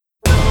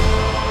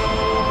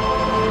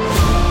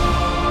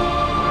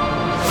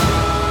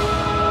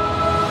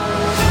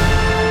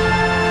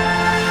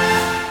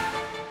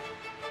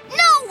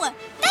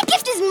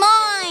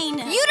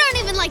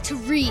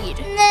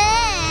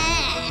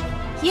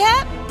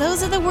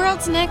Those are the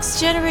world's next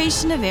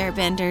generation of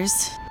airbenders.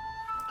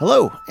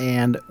 Hello,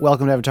 and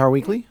welcome to Avatar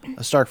Weekly,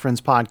 a Stark Friends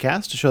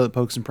podcast, a show that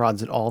pokes and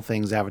prods at all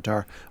things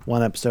Avatar,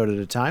 one episode at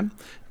a time.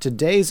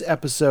 Today's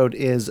episode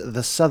is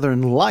The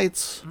Southern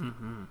Lights.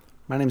 Mm-hmm.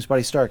 My name is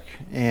Buddy Stark,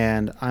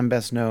 and I'm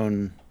best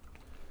known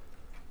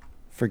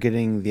for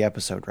getting the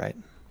episode right.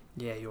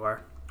 Yeah, you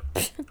are.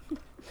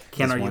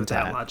 Can't argue with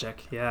that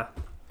logic, yeah.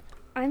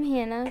 I'm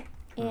Hannah,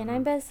 and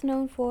I'm best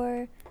known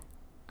for,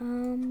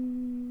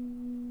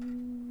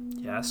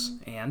 Yes,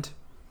 and?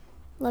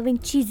 loving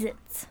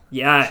Cheez-Its.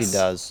 Yes. She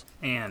does.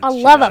 And. I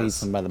love them. She eats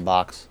them by the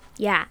box.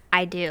 Yeah,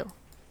 I do.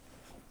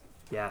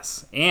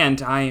 Yes.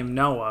 And I am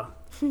Noah.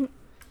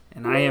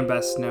 And I am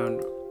best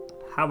known...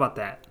 How about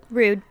that?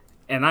 Rude.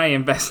 And I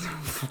am best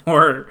known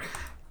for...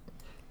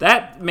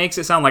 That makes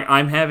it sound like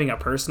I'm having a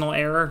personal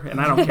error, and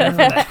I don't care for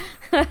that.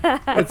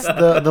 It's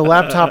the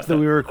laptop that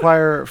we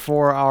require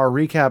for our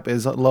recap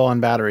is low on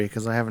battery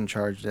because I haven't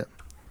charged it.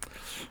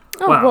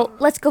 Oh, Wow. well,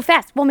 let's go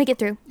fast. We'll make it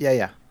through.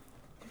 Yeah.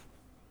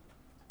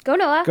 Go,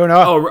 Noah. Go,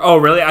 Noah. Oh,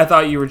 really? I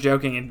thought you were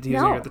joking and using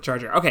No. it with the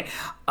charger. Okay.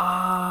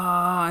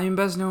 I am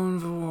best known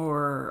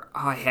for...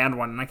 Oh, I had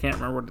one, and I can't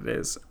remember what it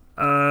is.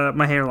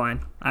 My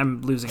hairline.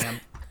 I'm losing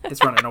him.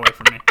 It's running away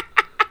from me.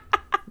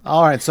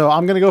 All right, so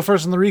I'm going to go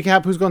first in the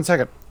recap. Who's going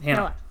second? Hannah.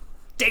 Noah.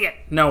 Dig it.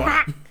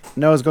 Noah.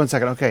 Noah's going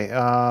second. Okay,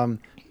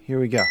 here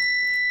we go.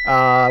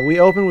 We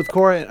open with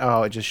Korra.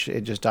 Oh, it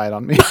just died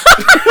on me.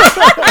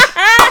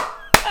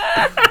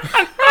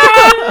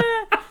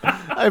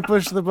 I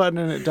pushed the button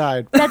and it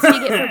died. That's what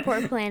you get for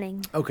poor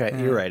planning. Okay,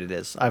 you're right. It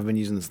is. I've been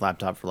using this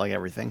laptop for like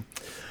everything.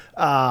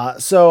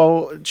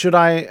 So should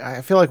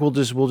I feel like we'll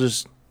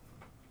just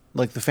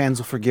like the fans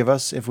will forgive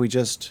us if we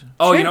just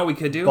Oh, Sure. you know what we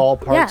could do?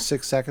 ballpark Yeah.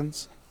 6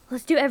 seconds.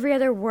 Let's do every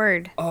other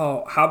word.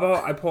 Oh, how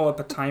about I pull up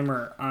a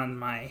timer on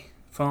my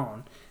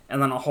phone,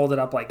 and then I'll hold it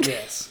up like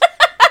this.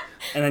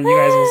 And then you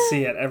guys will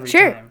see it every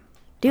Sure. time.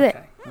 Do it.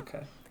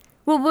 Okay.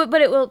 Well,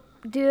 but it will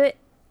do it.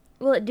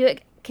 Will it do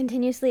it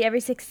continuously every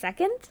 6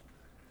 seconds?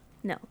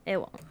 No, it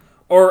won't.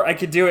 Or I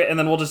could do it, and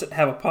then we'll just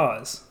have a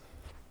pause.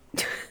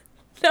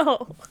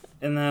 No,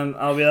 And then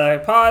I'll be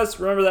like, pause,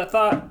 remember that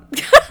thought?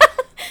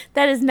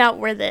 that is not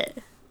worth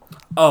it.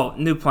 Oh,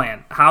 new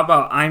plan. How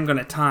about I'm going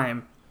to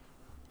time.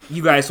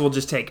 You guys will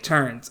just take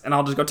turns, and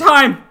I'll just go,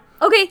 time!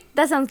 Okay,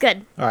 that sounds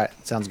good. All right,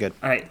 sounds good.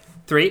 All right,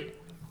 3,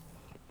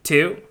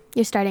 2,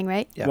 You're starting,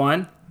 right? Yeah.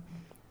 1,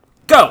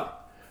 go!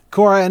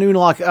 Korra and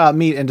Unalaq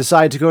meet and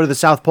decide to go to the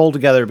South Pole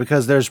together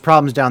because there's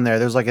problems down there.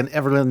 There's like an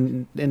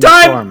Everland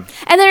Time! storm.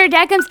 And then her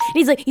dad comes and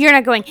he's like, "You're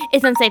not going.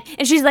 It's unsafe."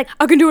 And she's like,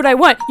 "I can do what I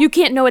want. You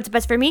can't know what's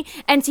best for me."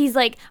 And he's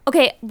like,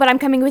 "Okay, but I'm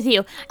coming with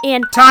you."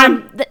 And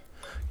Time!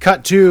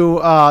 Cut to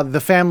the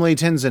family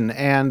Tenzin,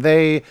 and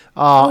they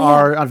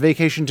are on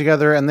vacation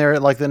together, and they're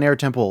at like the Nair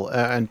Temple,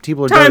 and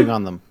people are Time! doting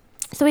on them.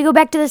 So we go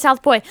back to the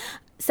South Pole.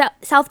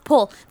 South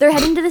Pole. They're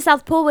heading to the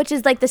South Pole, which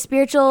is like the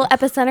spiritual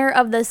epicenter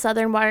of the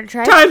Southern Water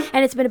Tribe. Time!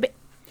 And it's been a bit.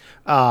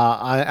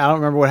 I don't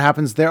remember what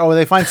happens there. Oh,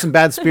 they find some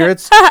bad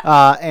spirits,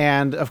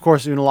 and of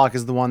course Unalaq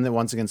is the one that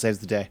once again saves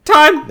the day.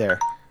 Time! There.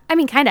 I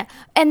mean, kind of.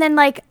 And then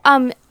like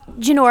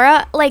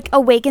Jinora like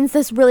awakens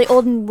this really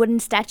old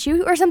wooden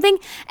statue or something,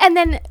 and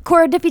then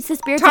Korra defeats the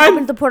spirits and Time!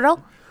 opens the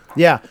portal.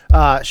 Yeah,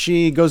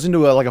 she goes into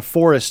like a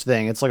forest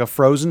thing. It's like a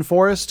frozen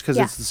forest because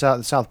Yeah. it's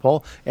the South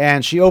Pole,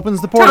 and she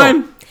opens the portal.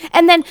 Time!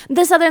 And then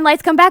the Southern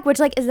Lights come back, which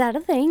like is that a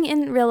thing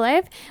in real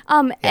life?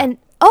 And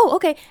oh,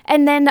 okay.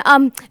 And then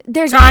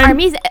there's Time.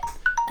 armies.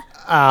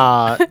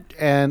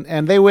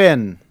 And they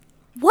win.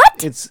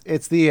 What?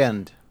 It's the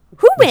end.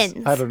 Who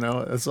wins? I don't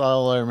know. That's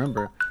all I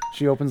remember.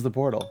 She opens the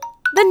portal.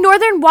 The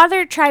Northern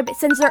Water Tribe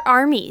sends their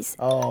armies.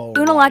 Oh.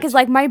 Unalaq right. is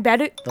like my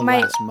last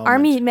moment.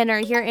 army men are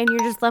here, and you're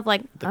just left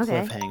like the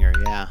okay. cliffhanger.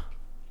 Yeah.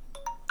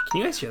 Can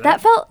you guys hear That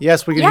that? felt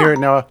Yes, we can Yeah. hear it,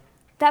 Noah.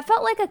 that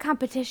felt like a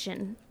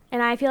competition,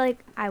 and I feel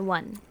like I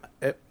won.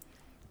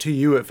 To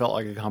you, it felt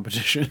like a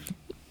competition,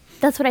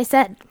 That's what I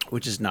said.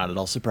 which is not at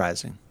all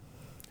surprising.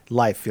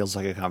 Life feels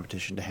like a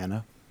competition to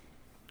Hannah.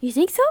 You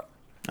think so?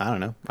 I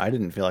don't know. I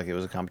didn't feel like it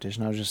was a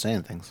competition. I was just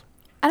saying things.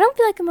 I don't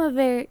feel like I'm a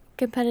very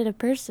competitive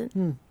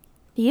person.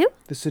 You?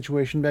 This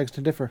situation begs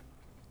to differ.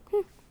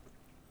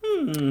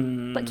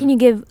 But can you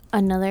give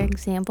another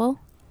example?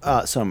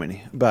 So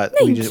many, but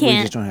No, we you just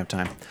can't. don't have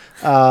time.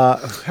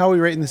 How are we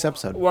rating this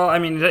episode? Well, I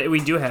mean, we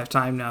do have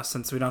time now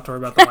since we don't have to worry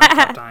about the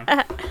laptop time.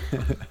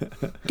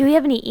 Do we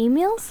have any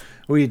emails?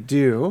 We do.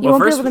 You Well,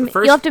 won't first- be able to.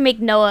 first- You'll have to make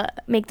Noah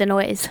make the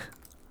noise.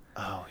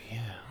 Oh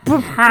yeah.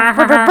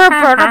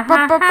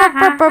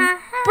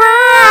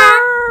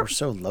 We're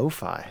so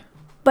lo-fi.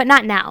 But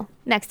not now.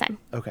 Next time.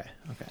 Okay.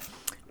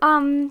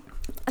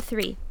 A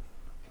 3.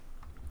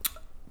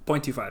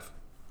 0.25.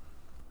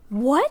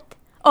 What?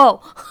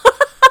 Oh.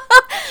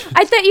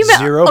 I thought you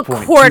meant a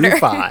quarter.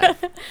 0.25.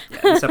 Yeah,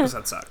 this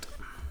episode sucked.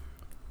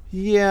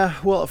 Yeah.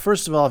 Well,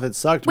 first of all, if it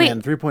sucked, Wait.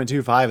 man,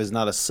 3.25 is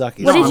not a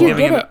sucky. What did score. you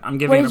give it? I'm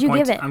giving What it did a you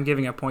point. give it? I'm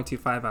giving a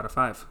 0.25 out of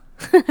 5.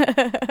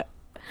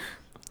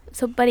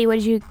 So, buddy, what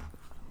did you...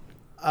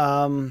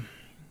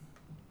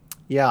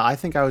 Yeah, I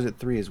think I was at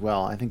 3 as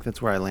well. I think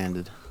that's where I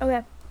landed.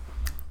 Okay.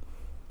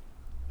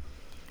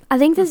 I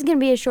think this is going to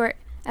be a short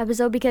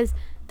episode because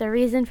the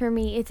reason for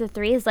me it's a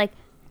 3 is like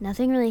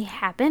nothing really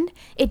happened.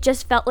 It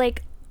just felt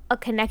like a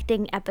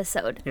connecting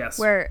episode. Yes.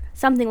 Where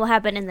something will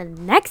happen in the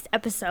next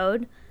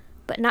episode,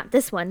 but not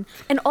this one.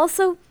 And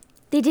also,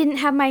 they didn't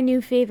have my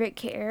new favorite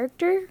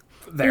character.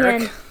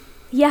 Varric.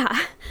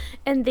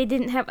 And they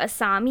didn't have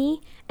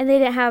Asami, and they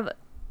didn't have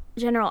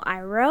General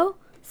Iroh.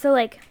 So,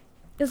 like,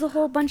 there's a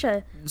whole bunch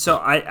of... So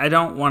I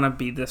don't want to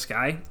be this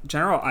guy.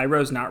 General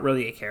Iroh's not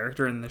really a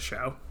character in the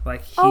show.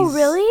 Like, Oh,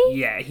 really?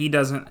 Yeah, he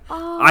doesn't.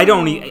 Oh.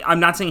 I'm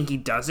not saying he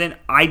doesn't.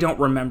 I don't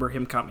remember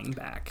him coming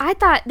back. I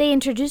thought they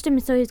introduced him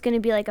so he's going to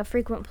be, like, a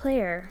frequent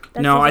player.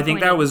 That's No, I think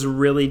that disappointing. was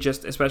really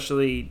just,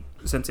 especially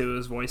since it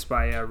was voiced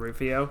by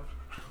Rufio.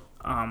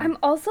 I'm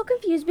also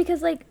confused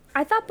because, like,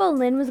 I thought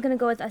Bolin was going to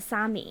go with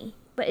Asami.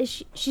 But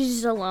is she's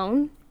just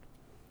alone?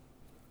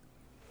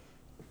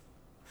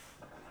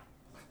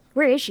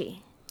 Where is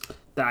she?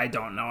 I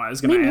don't know. I was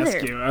going Me to ask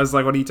neither. you. I was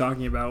like, what are you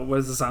talking about? What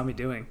is Asami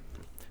doing?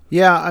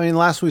 Yeah, I mean,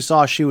 last we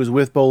saw, she was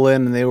with Bolin,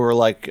 and they were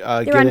like They were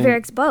on getting.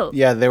 Varric's boat.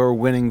 Yeah, they were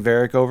winning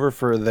Varric over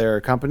for their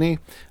company,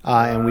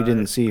 and we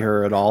didn't see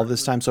her at all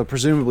this time. So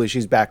presumably,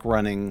 she's back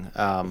running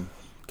Cabbage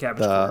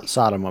the Patch.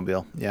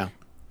 Sodomobile. Yeah.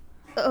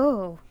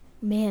 Oh,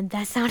 man,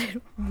 that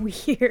sounded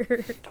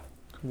weird.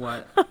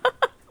 What?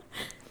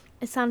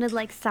 It sounded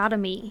like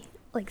sodomy,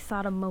 like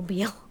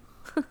Sodommobile.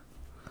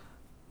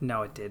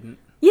 No, it didn't.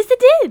 Yes,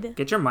 it did.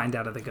 Get your mind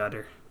out of the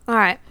gutter. All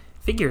right.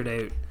 Figure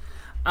it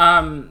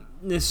out.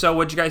 So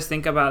what'd you guys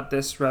think about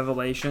this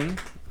revelation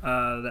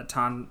that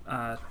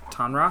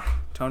Tonrock?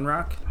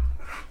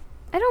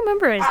 I don't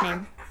remember his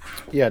name.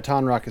 Yeah,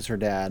 Tonrock is her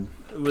dad.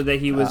 That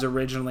he was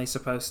originally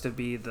supposed to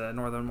be the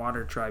Northern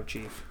Water Tribe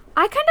chief.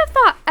 I kind of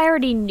thought I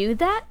already knew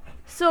that,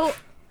 so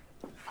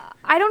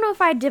I don't know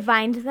if I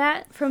divined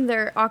that from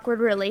their awkward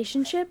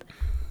relationship,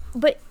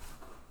 but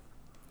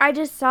I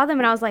just saw them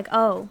and I was like,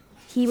 oh,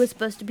 he was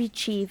supposed to be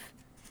chief,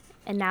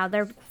 and now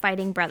they're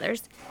fighting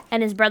brothers,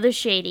 and his brother's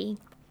shady,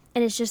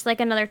 and it's just like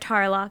another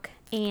Tarlock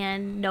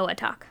and Noah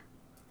talk.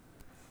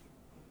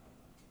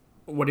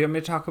 What do you want me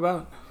to talk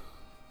about?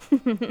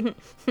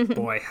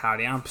 Boy,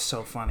 howdy, I'm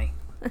so funny.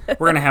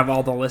 We're going to have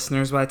all the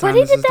listeners by the But time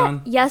he this did is that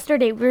done.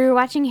 yesterday. We were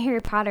watching Harry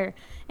Potter,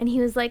 and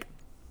he was like,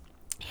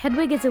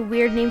 Hedwig is a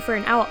weird name for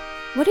an owl.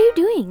 What are you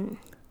doing?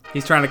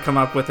 He's trying to come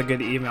up with a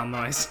good email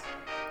noise.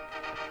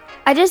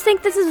 I just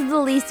think this is the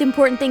least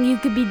important thing you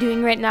could be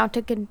doing right now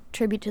to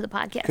contribute to the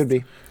podcast.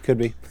 Could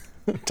be.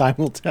 Time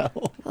will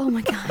tell. Oh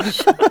my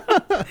gosh.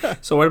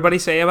 So what did Buddy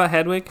say about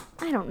Hedwig?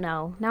 I don't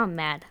know. Now I'm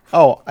mad.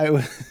 Oh,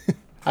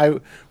 I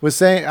was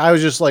saying, I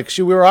was just like,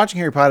 we were watching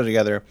Harry Potter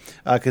together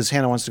because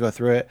Hannah wants to go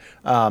through it.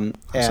 And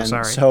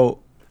sorry. so,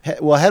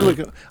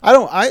 Hedwig,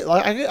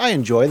 I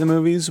enjoy the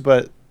movies,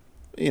 but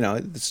I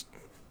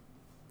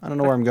don't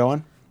know where I'm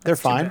going. They're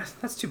fine.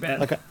 That's too bad.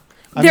 Like,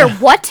 They're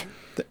what?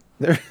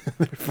 they're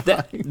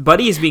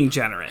Buddy is being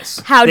generous.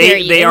 How dare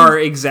you. They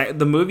are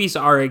the movies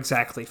are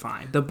exactly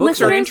fine. The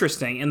books are Listeners-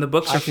 interesting and the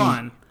books are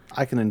fun.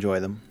 I can enjoy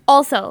them.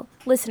 Also,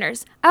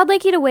 listeners, I would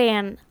like you to weigh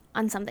in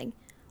on something.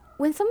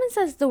 When someone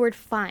says the word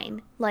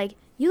fine, like,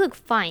 you look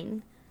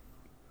fine,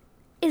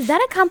 is that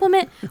a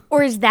compliment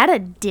or is that a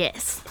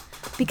diss?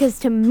 Because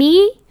to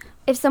me,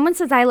 if someone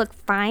says I look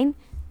fine,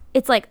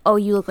 it's like, oh,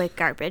 you look like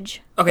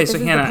garbage. Okay, This so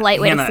is Hannah, the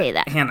polite way Hannah, to say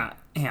that. Hannah.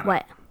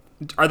 What?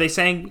 Are they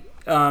saying?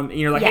 And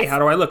you're like, hey, Yes. how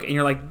do I look? And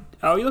you're like,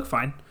 oh, you look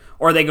fine.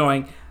 Or are they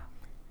going,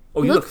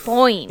 oh, You look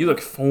fine. You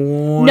look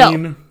fine.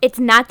 No, it's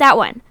not that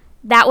one.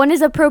 That one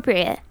is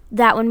appropriate.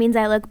 That one means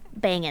I look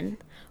banging.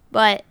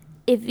 But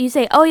if you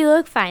say, oh, you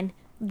look fine,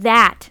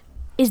 that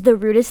is the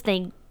rudest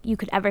thing you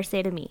could ever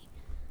say to me.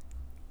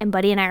 And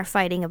Buddy and I are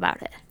fighting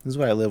about it. This is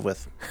what I live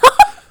with.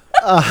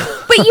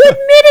 But you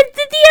admitted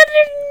it the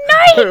other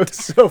night. It was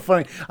so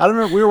funny. I don't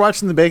remember. We were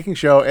watching the baking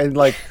show, and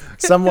like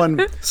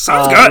someone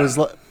Sounds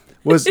good.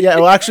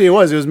 Actually, it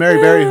was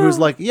Mary Berry who was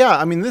like, yeah,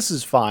 I mean, this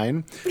is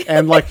fine,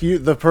 and like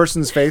the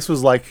person's face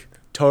was like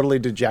totally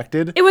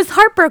dejected. It was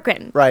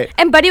heartbroken. Right.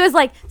 And Buddy was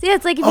like, yeah,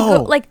 it's like if you Oh.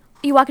 go, like,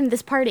 you walk into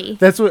this party.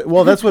 That's what it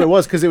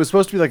was, because it was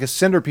supposed to be like a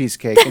centerpiece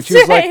cake, and she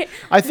was right. like,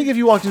 I think if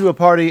you walked into a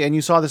party and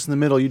you saw this in the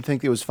middle, you'd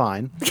think it was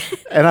fine.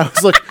 And I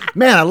was like,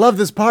 man, I love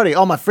this party.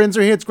 All my friends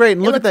are here. It's great.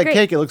 And look at looks that great.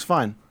 cake. It looks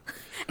fine.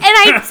 And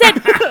I said,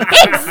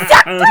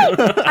 exactly.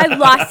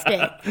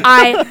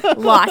 I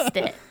lost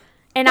it.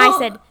 And I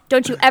said,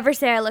 don't you ever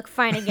say I look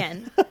fine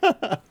again.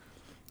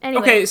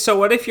 Anyway. Okay, so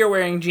what if you're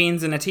wearing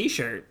jeans and a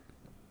t-shirt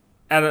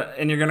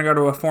and you're going to go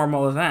to a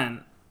formal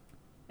event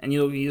and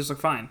you just look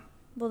fine,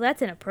 Well,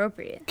 that's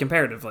inappropriate.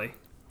 comparatively?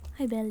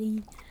 Hi,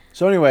 Belly.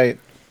 So anyway,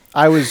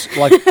 I was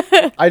like,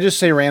 I just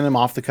say random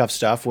off the cuff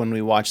stuff when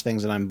we watch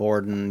things and I'm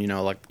bored and,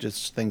 like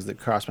just things that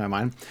cross my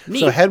mind.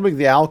 Neat. So Hedwig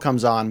the Owl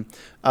comes on,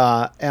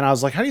 and I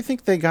was like, how do you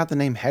think they got the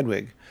name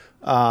Hedwig?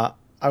 I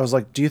was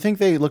like, do you think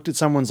they looked at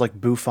someone's like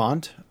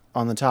bouffant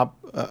on the top,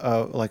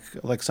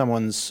 like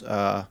someone's,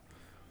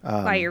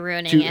 Why you're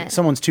ruining it.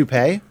 someone's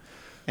toupee?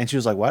 And she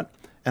was like, what?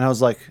 And I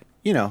was like,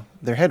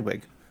 they're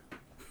Hedwig.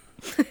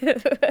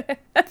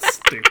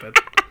 Stupid.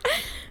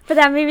 But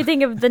that made me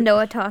think of the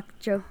Noah Talk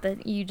joke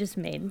that you just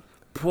made.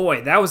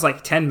 Boy, that was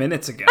like 10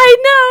 minutes ago.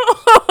 I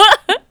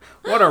know.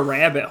 What a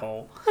rabbit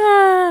hole.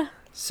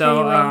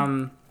 So,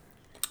 Anyway.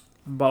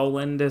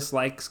 Bolin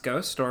dislikes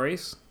ghost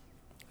stories.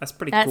 That's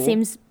pretty That cool.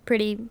 seems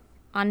pretty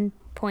on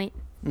point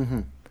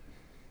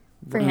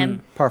for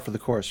him. Par for the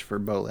course for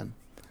Bolin.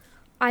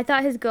 I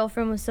thought his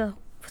girlfriend was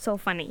so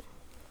funny.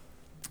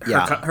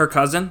 Her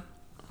cousin?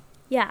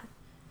 Yeah.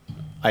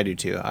 I do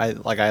too. I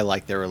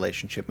like their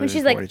relationship. When moving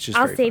she's like, forward. It's just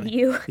I'll very save funny.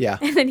 you. Yeah.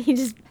 And then he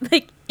just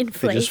like They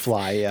inflates. just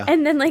fly, yeah.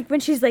 And then like when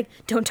she's like,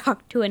 don't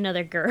talk to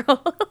another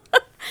girl.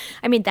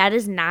 I mean, that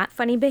is not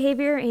funny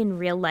behavior in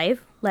real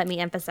life. Let me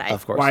emphasize.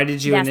 Of course. Why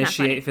did you That's not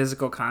funny. initiate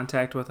physical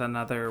contact with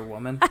another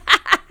woman?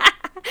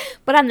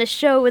 But on the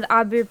show with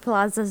Aubrey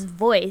Plaza's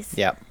voice,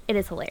 Yeah. it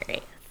is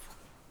hilarious.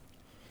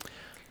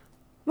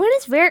 When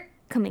is Varric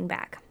coming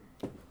back?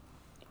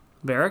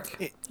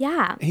 Varric?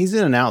 Yeah. He's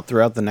in and out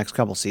throughout the next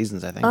couple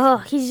seasons, I think. Oh,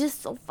 he's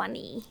just so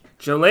funny.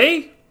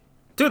 Jolie?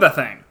 Do the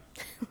thing.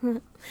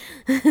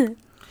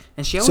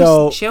 And she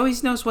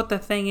always knows what the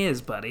thing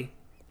is, buddy.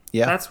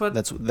 Yeah. that's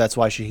what-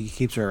 why he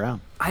keeps her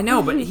around. I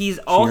know, but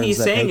all earns he's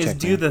that saying is paycheck,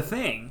 do man. the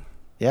thing.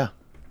 Yeah.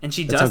 And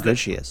she That's does how good the-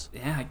 she is.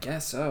 Yeah, I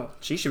guess so.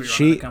 She should be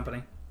running the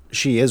company.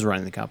 She is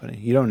running the company.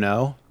 You don't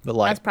know, but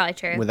like That's probably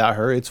true. without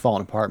her, it's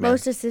falling apart, man.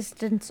 Most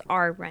assistants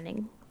are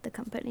running the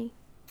company.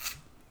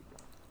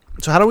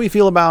 So how do we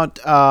feel about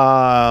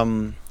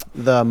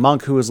the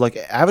monk who was like,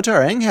 Avatar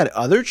Aang had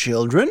other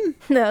children?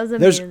 That was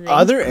There's amazing.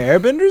 other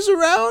airbenders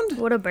around?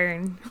 What a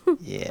burn.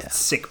 Yeah.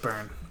 Sick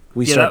burn.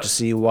 We Yeah, start that- to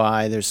see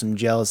why there's some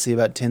jealousy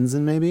about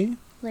Tenzin, maybe?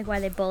 Like why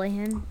they bully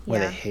him. Why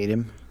Yeah. they hate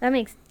him. That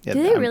makes. Yeah,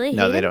 Do they really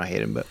No, hate they him? don't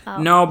hate him, but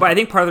No, but I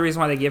think part of the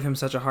reason why they give him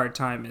such a hard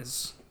time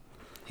is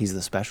he's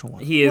the special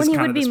one. he is When he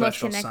kind would of the be most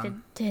special connected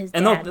son. to his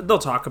And dad. they'll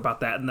talk about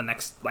that in the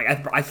next, like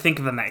I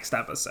think the next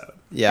episode.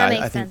 Yeah, That I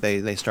makes think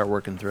sense. they start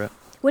working through it.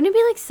 Wouldn't it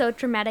be like so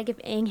traumatic if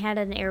Aang had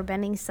an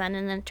airbending son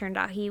and then it turned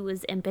out he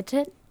was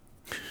impotent?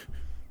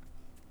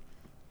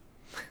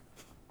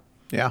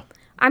 Yeah.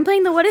 I'm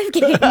playing the what if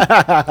game.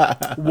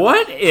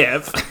 What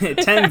if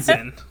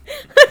Tenzin?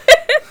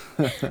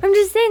 I'm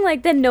just saying,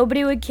 like, then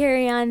nobody would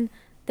carry on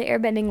the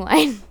airbending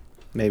line.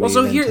 Maybe Well,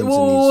 so then here,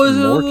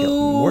 Tenzin needs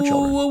more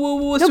children.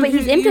 No, so but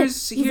he's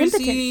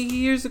impotent.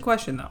 Here's the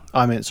question, though.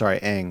 I mean, sorry,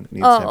 Aang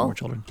needs to have Oh. more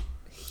children.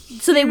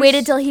 So they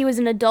waited till he was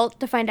an adult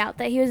to find out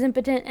that he was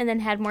impotent and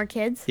then had more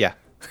kids? Yeah.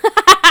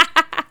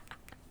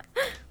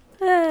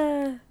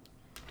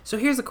 So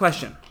here's the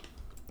question: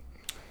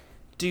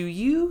 do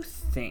you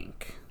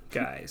think,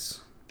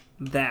 guys,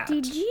 that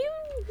Did you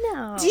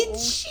know? Did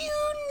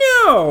you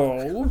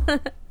know?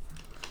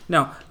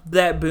 No,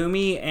 that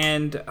Boomy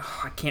and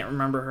I can't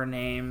remember her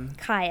name.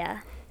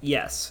 Kaya.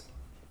 Yes,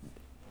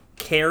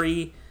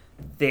 carry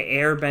the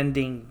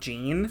airbending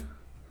gene.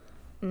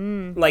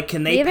 Like,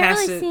 can We they haven't pass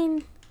really it?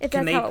 seen if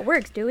can that's how they- it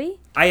works, do we?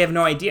 I have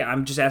no idea.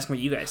 I'm just asking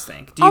what you guys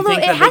think. Do you Although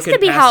think it that has they to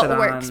could be pass how it it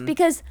works on-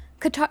 because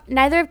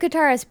neither of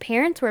Katara's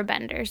parents were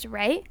benders,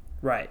 right?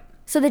 Right.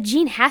 So the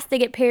gene has to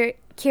get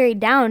carried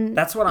down.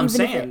 That's what I'm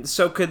even if saying.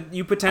 So could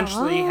you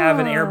potentially have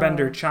an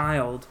airbender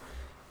child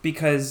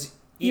because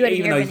You had an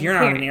even though airbending you're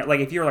not an parent. air, like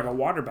if you're like a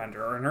waterbender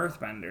or an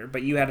earthbender,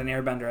 but you had an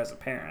airbender as a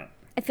parent.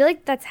 I feel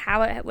like that's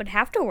how it would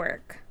have to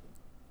work.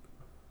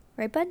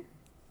 Right, bud?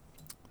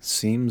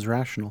 Seems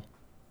rational.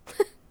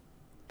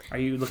 Are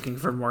you looking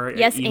for more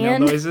Yes, email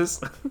and?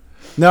 noises?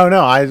 No,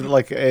 I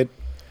like it.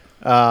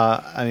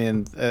 I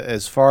mean,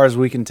 as far as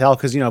we can tell,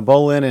 because,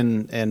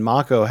 Bolin and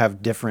Mako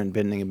have different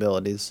bending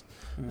abilities.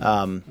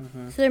 So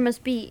there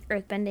must be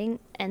earthbending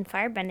and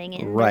firebending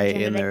in Right,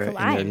 their in their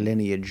collide.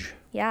 lineage.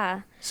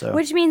 Yeah. So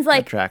Which means, that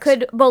like, tracks.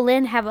 could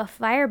Bolin have a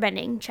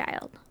firebending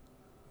child?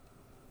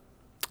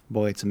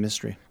 Boy, it's a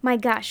mystery. My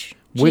gosh.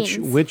 Which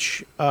genes.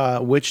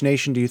 which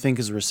nation do you think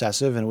is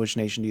recessive, and which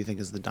nation do you think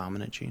is the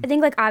dominant gene? I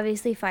think, like,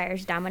 obviously fire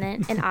is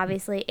dominant, and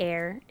obviously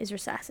air is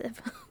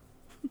recessive.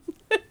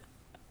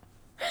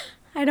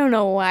 I don't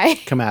know why.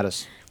 Come at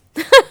us.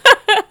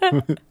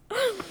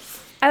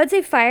 I would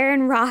say fire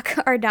and rock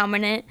are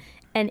dominant,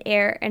 and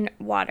air and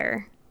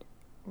water.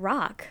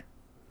 Rock?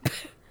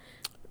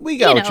 We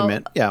got You what you know.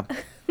 meant. Yeah.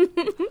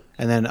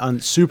 And then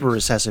super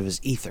recessive is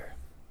ether.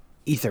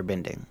 Ether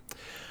bending.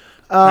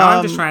 now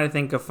I'm just trying to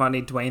think of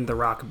funny Dwayne the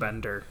Rock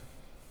Bender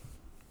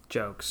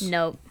jokes.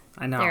 Nope.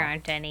 I know. There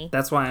aren't any.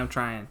 That's why I'm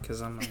trying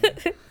because I'm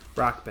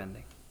rock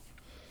bending.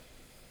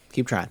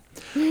 Keep trying.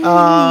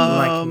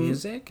 Like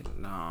music?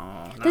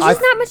 No. There's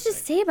just not much to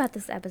say about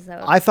this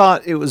episode. I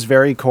thought it was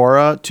very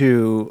Korra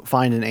to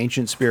find an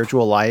ancient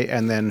spiritual light,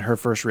 and then her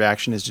first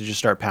reaction is to just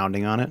start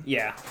pounding on it.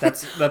 Yeah,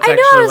 that's I actually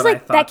know, I was what like, I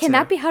thought that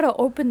cannot too. be how to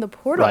open the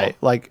portal. Right.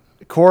 Like,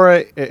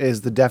 Korra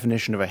is the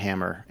definition of a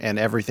hammer, and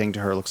everything to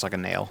her looks like a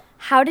nail.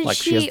 How did Like,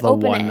 she has she the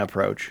open one it?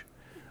 approach.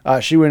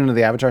 She went into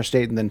the Avatar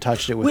state and then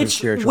touched it with her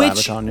spiritual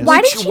avatarness.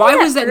 Why did she do why that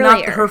was that not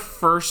earlier? her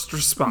first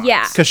response?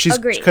 Yeah. Because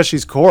Agreed.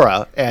 she's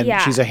Korra, and Yeah.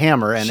 she's a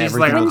hammer, and She's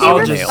everything like, When looks they I'll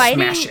like were a just nail.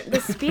 fighting smash it. the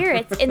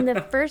spirits in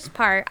the first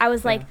part, I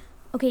was like,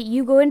 okay,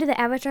 you go into the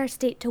Avatar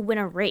state to win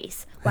a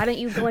race. Why don't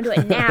you go into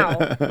it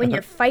now when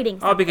you're fighting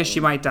Oh, because she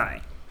something? might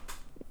die.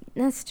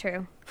 That's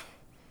true.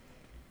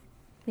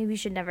 Maybe you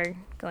should never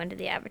go into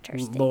the Avatar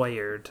state.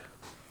 Lawyered.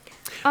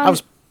 Go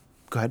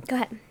ahead. Go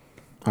ahead.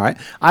 All right.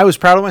 I was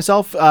proud of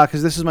myself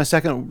because this is my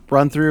second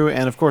run through,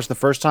 and of course, the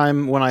first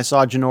time when I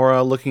saw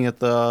Jinora looking at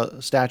the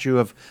statue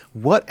of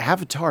what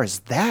avatar is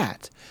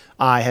that,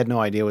 I had no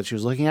idea what she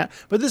was looking at.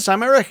 But this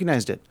time, I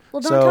recognized it.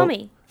 Well, don't tell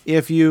me.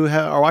 If you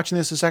are watching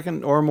this a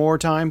second or more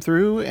time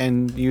through,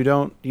 and you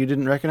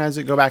didn't recognize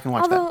it, go back and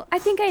watch that. Although I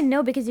think I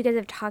know because you guys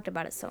have talked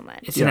about it so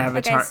much. It's an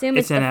avatar. Like, I assume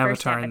it's it's an the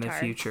first avatar in the Avatar.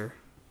 future.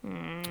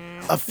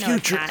 A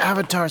future not.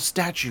 avatar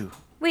statue.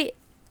 Wait,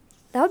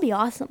 that would be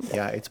awesome.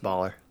 Yeah, it's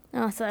baller.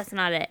 Oh, so that's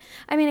not it.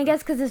 I mean, I guess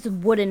because it's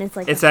wooden, it's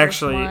like It's the first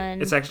actually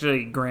one. it's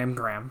actually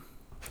Graham.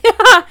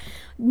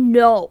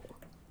 No,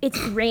 it's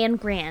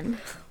Gran.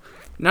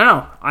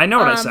 No, I know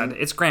what I said.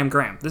 It's Graham.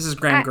 This is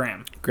Graham.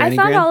 Granny I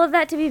found Gran? all of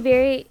that to be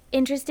very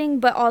interesting,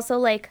 but also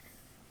like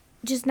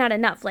just not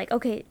enough. Like,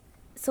 okay,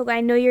 so I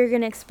know you're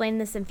gonna explain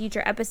this in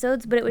future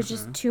episodes, but it was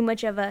just too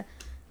much of a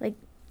like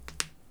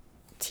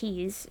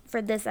tease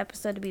for this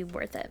episode to be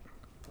worth it.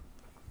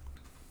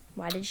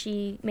 Why did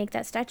she make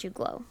that statue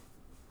glow?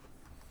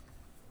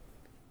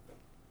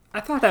 I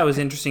thought that was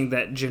interesting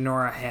that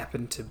Jinora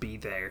happened to be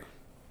there.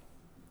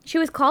 She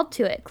was called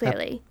to it,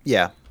 clearly.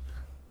 Yeah.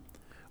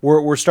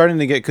 We're starting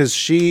to get because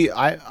She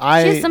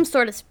has some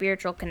sort of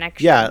spiritual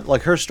connection. yeah,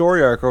 like her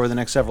story arc over the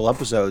next several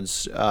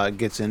episodes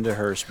gets into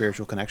her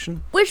spiritual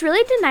connection. Which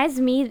really denies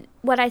me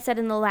what I said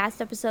in the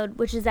last episode,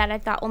 which is that I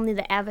thought only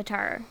the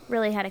Avatar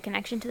really had a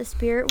connection to the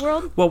spirit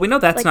world. Well, we know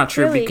that's Like, not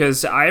true clearly-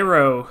 because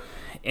Iroh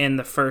in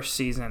the first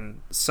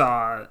season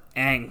saw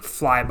Aang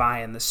fly by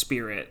in the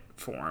spirit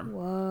form.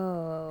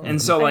 Whoa.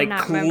 And so, I like, did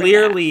not remember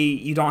clearly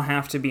you don't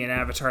have to be an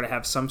avatar to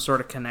have some sort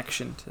of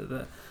connection to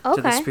the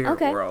Okay, spirit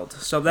okay. world.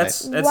 So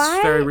that's Why-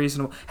 very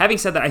reasonable. Having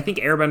said that, I think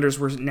airbenders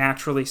were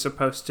naturally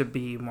supposed to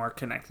be more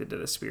connected to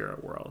the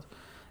spirit world.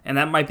 And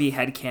that might be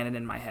headcanon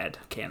in my head.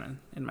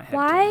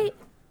 Why?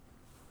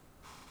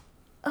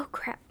 Oh,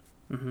 crap.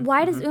 Mm-hmm,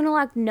 Why does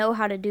Unalaq know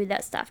how to do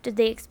that stuff? Did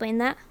they explain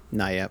that?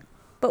 Not yet.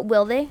 But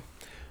will they?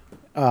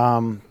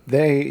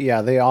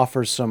 They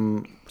offer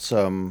some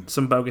Some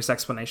bogus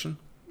explanation.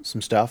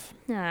 stuff.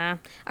 All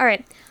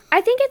right.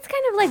 I think it's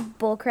kind of like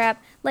bullcrap.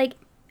 Like,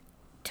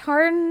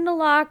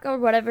 Tarnalak, or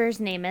whatever his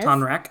name is.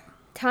 Tonrak.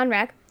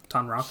 Tonrak.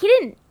 He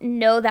didn't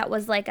know that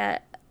was like a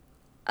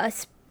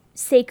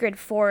sacred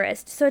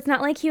forest. So it's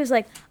not like he was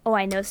like, oh,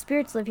 I know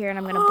spirits live here and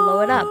I'm going to blow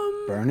it up.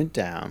 Burn it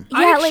down. Yeah,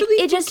 I like, actually it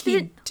think just he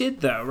didn't.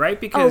 did though, right?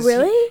 Because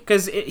really?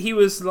 Because he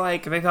was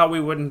like, they thought we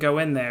wouldn't go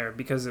in there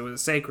because it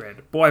was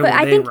sacred. Boy, But were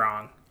I they think-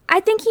 wrong. I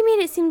think he made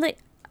it seem like.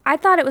 I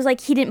thought it was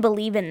like he didn't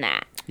believe in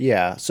that.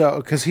 Yeah. So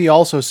because he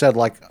also said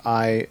like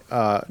I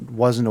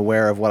wasn't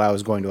aware of what I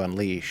was going to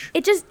unleash.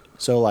 It just.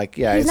 So like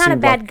yeah, He's it not a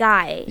seemed bad like,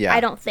 guy. Yeah. I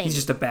don't think. He's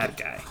just a bad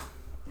guy.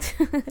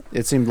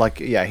 It seemed like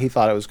he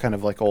thought it was kind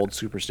of like old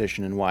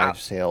superstition and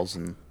wives' tales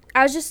and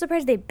I was just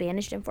surprised they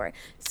banished him for it.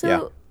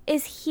 So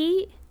is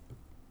he?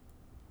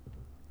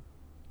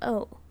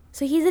 Oh,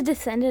 so he's a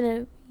descendant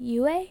of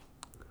Yue,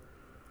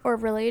 or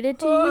related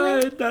to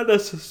Yue? Not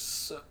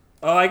necessarily.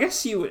 Oh, I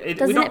guess you.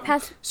 Doesn't we don't, it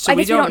pass? So I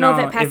we guess we don't know know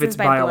if it passes it's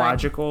by blood.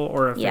 biological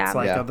or if Yeah. it's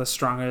like Yeah. the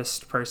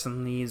strongest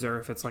person leads or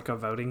if it's like a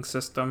voting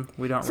system.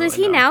 We don't. So really is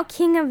he know. now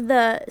king of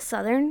the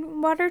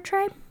Southern Water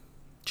Tribe?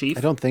 chief?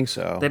 I don't think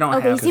so. They don't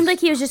Okay, he have. seemed like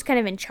he was just kind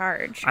of in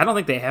charge. I don't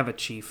think they have a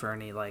chief or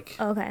any like.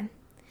 Okay,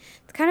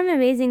 it's kind of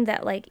amazing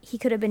that like he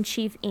could have been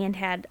chief and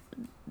had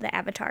the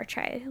Avatar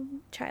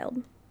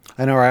child.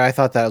 I know, right? I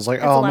thought that I was like,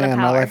 That's a oh lot of man,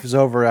 my power. life is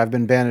over. I've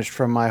been banished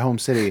from my home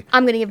city.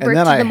 I'm gonna give And birth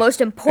then to I- the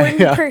most important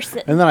Yeah.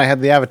 person. And then I had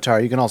the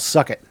avatar. You can all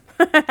suck it.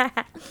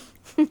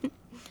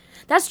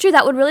 That's true.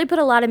 That would really put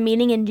a lot of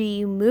meaning into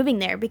you moving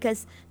there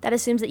because that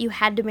assumes that you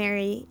had to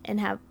marry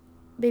and have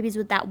babies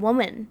with that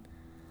woman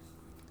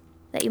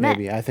that you met.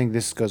 Maybe. I think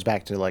this goes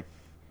back to like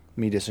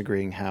me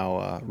disagreeing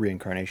how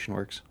reincarnation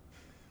works.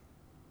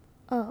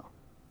 Oh.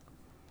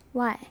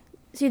 Why?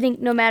 So you think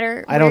no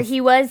matter I where don't- he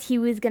was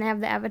going to have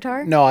the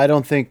avatar? No, I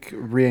don't think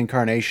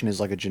reincarnation is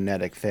like a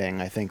genetic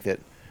thing. I think that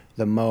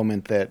the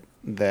moment that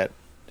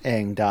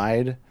Aang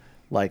died,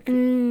 like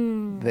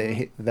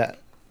the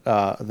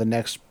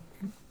next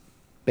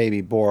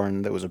baby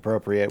born that was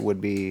appropriate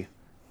would be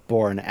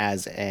born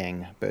as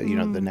Aang, but you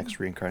know the next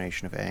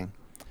reincarnation of Aang.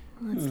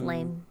 That's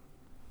lame.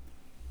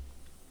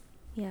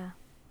 Yeah.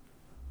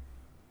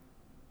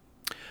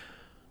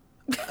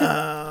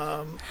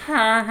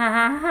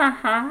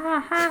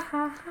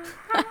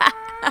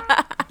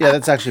 Yeah,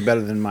 that's actually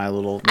better than my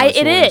little.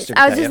 It is. stick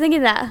I was with just that,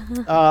 thinking that.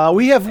 yeah.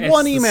 We have It's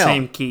one the email.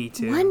 same key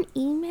too. One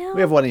email?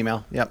 We have one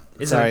email. Yep.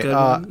 Is it a Sorry. good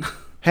one?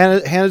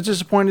 Hannah's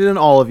disappointed in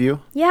all of you.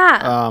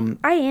 Yeah.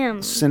 I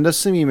am. Send us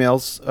some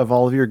emails of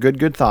all of your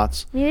good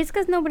thoughts. Maybe it's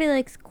because nobody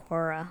likes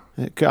Korra.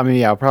 I mean,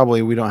 yeah,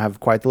 probably we don't have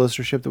quite the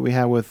listenership that we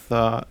had with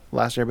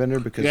Last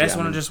Airbender because You guys yeah,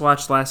 want to just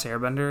watch Last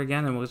Airbender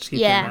again, and we'll just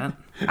keep Yeah.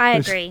 doing I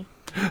agree.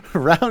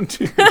 round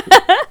two.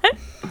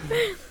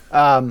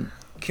 that.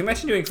 Can you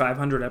imagine doing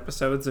 500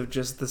 episodes of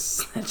just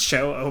this that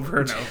show over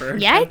and over?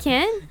 Yeah, I again?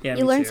 can. Yeah,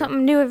 You me learn too.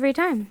 something new every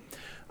time.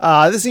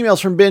 This email's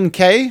from Ben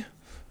K.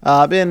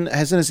 Ben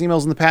has sent us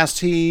emails in the past.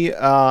 He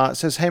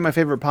says, "Hey, my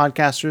favorite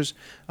podcasters.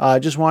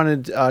 Just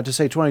wanted to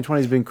say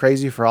 2020 has been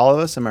crazy for all of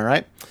us. Am I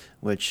right?"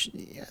 Which,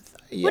 yeah,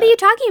 What are you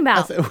talking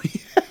about?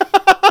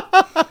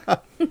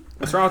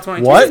 What's wrong with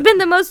 2020? What? It's been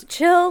the most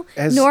chill,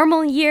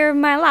 normal year of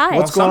my life.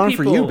 What's going on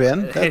for you,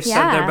 Ben? Have That's- said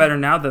Yeah. they're better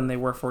now than they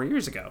were 4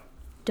 years ago.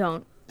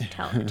 Don't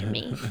tell it to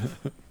me.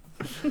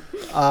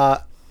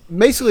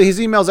 Basically, his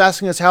email's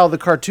asking us how the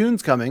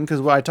cartoon's coming,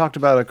 because I talked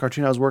about a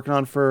cartoon I was working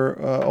on for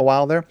a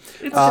while there.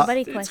 It's, a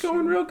buddy it's question.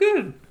 going real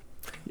good.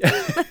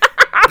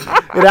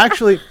 It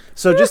actually,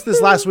 so just this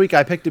last week,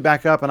 I picked it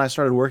back up and I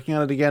started working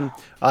on it again.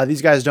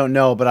 These guys don't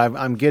know, but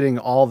I'm getting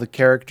all the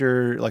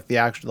character, like the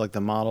actual, like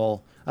the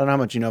model. I don't know how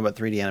much you know about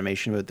 3D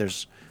animation, but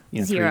there's,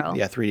 you know, 0.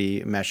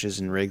 3D meshes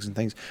and rigs and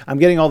things. I'm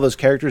getting all those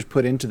characters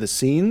put into the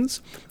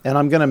scenes, and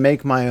I'm gonna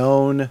make my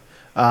own.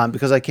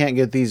 Because I can't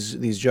get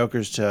these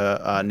jokers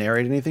to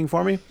narrate anything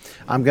for me,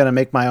 I'm gonna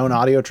make my own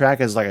audio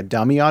track as like a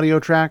dummy audio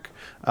track,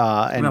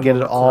 and then get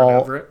we'll it record all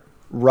over it.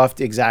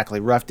 roughed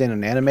in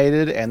and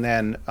animated, and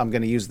then I'm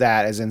gonna use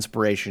that as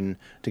inspiration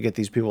to get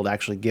these people to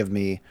actually give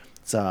me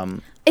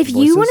some. If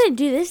you voices. want to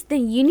do this,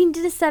 then you need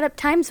to set up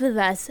times with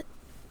us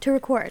to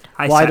record.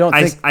 Well, I don't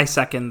think- I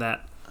second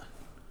that.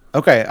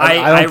 Okay,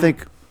 I don't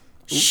think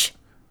Shh.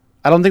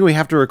 I don't think we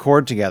have to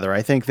record together.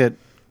 I think that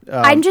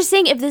I'm just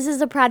saying, if this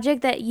is a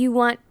project that you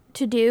want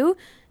to do,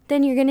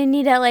 then you're gonna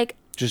need a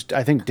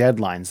I think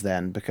deadlines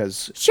then,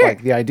 because Sure.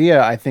 like the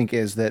idea I think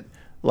is that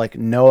like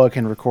Noah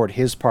can record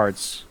his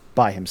parts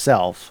by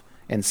himself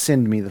and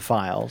send me the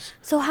files.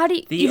 So how do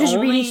you, The you just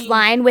read each only-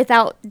 line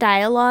without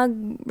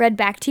dialogue read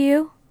back to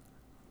you?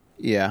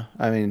 Yeah,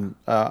 I mean,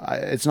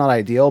 it's not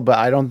ideal, but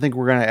I don't think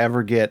we're gonna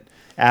ever get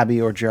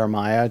Abby or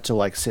Jeremiah to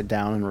like sit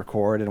down and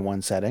record in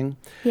one setting.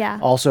 Yeah.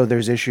 Also,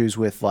 there's issues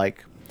with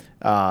like,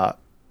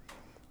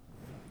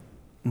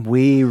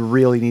 we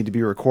really need to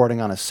be recording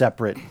on a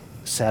separate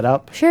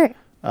setup. Sure.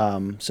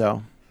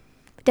 So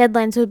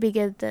Deadlines would be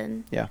good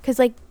then. Yeah. Because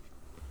like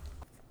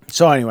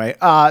anyway,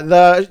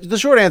 the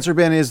short answer,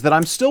 Ben, is that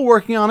I'm still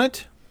working on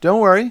it. Don't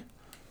worry.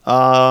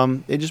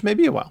 It just may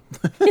be a while.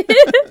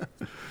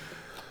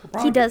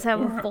 he does have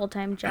a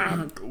full-time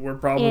job We're and he's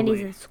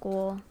probably in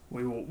school.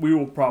 we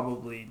will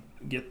probably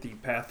get the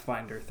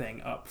Pathfinder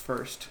thing up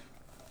first.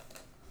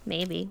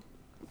 Maybe.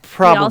 We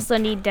Probably. also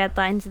need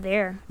deadlines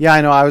there. Yeah,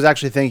 I know. I was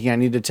actually thinking I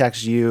need to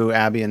text you,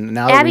 Abby, and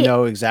now that we Abby-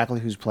 know exactly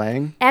who's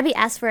playing, Abby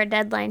asked for a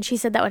deadline. She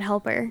said that would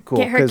help her cool.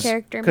 get her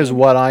character. Because made.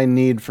 what I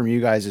need from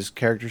you guys is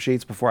character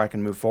sheets before I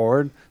can move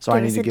forward. So I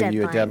Give need us to a give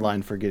you a deadline.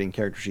 deadline for getting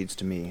character sheets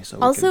to me. So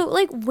we Also, can,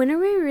 like, when are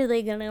we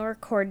really gonna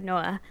record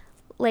Noah?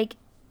 Like,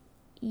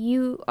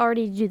 you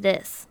already do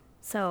this,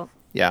 so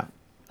yeah,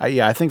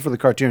 I think for the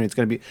cartoon it's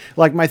going to be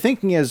like my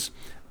thinking is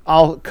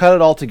I'll cut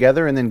it all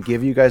together and then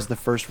give you guys the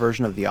first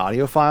version of the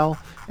audio file,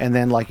 and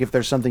then like if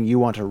there's something you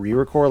want to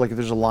re-record, like if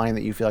there's a line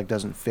that you feel like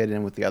doesn't fit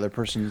in with the other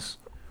person's,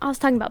 I was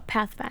talking about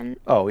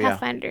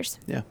Pathfinders.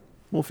 yeah,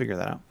 we'll figure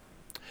that out.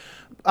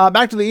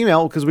 Back to the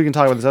email, because we can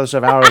talk about this other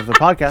stuff out of the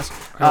podcast.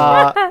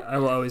 I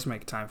will always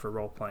make time for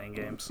role-playing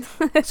games.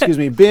 Excuse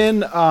me.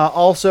 Ben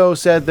also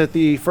said that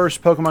the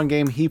first Pokemon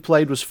game he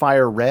played was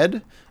Fire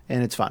Red,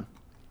 and it's fun.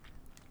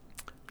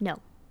 No.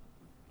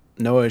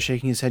 Noah is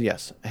shaking his head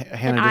yes.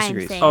 Hannah I'm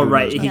disagrees. saying Oh, Who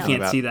right. knows He nothing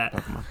can't about see that.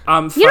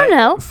 Pokemon. You don't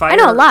know. I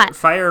know a lot.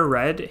 Fire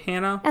Red,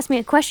 Hannah? Ask me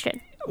a question.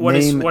 What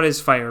is Name- what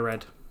is Fire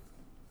Red?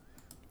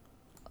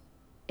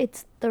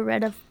 It's the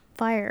red of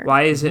fire.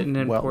 Why is it an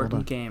Well, hold on.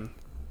 important game?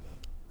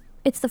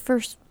 It's the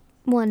first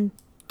one.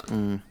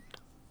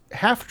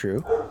 Half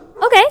true.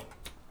 Okay.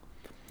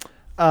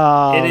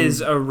 It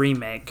is a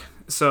remake.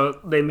 So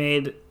they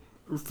made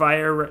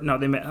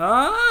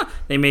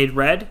they made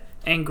red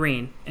and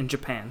green in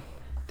Japan.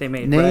 They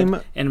made Name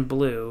red and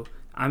blue.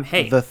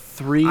 The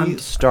 3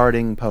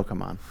 starting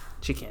Pokemon.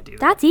 She can't do that.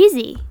 That's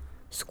easy.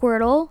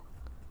 Squirtle.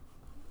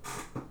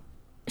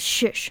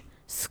 Shush.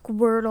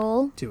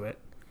 Squirtle. Do it.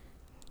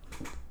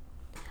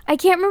 I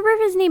can't remember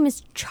if his name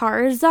is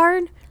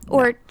Charizard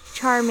or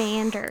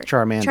Charmander.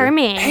 Charmander.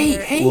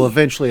 Charmander. Will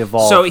eventually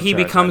evolve. So to he Charizard.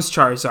 becomes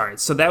Charizard.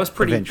 So that was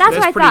pretty. Eventually. That's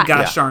what I pretty thought.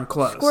 gosh Yeah. darn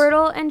close.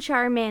 Squirtle and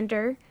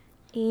Charmander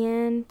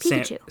and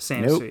Pikachu.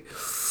 Sam Nope. Sweet.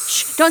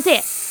 Shh, don't say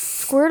it.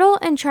 Squirtle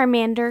and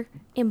Charmander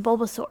and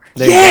Bulbasaur.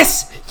 There you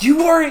Yes,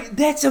 you are.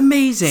 That's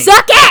amazing.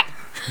 Suck it!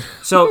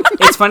 So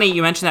it's funny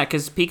you mentioned that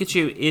because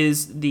Pikachu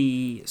is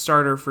the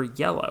starter for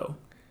Yellow,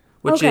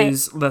 which Okay.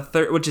 is the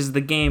third, which is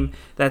the game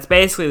that's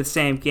basically the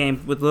same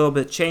game with a little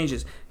bit of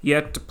changes. You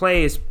have to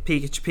play as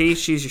Pikachu.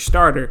 She's your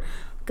starter,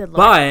 Good luck.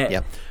 but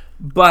Yep.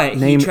 but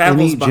Name he travels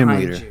any gym behind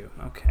leader. you.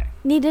 Okay,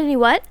 Need any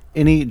what?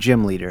 Any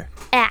gym leader.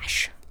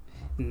 Ash.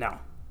 no,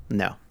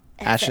 No.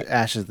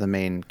 Ash is the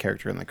main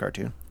character in the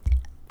cartoon.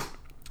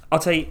 I'll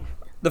tell you.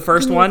 The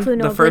first Give me a one, clue,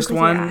 no, the first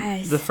blink with your one,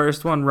 eyes. the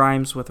first one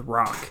rhymes with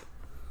rock.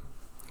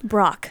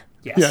 Brock.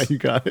 Yes. you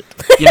got it.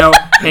 You know,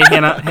 hey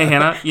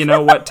Hannah, you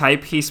know what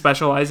type he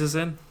specializes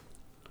in?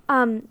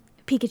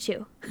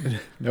 Pikachu.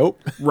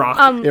 Nope.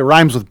 Rock. It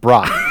rhymes with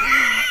Brock.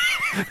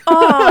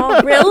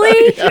 Oh,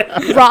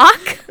 really?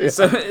 Rock?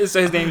 So his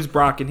name's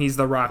Brock, and he's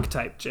the rock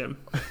type, Jim.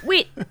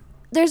 Wait,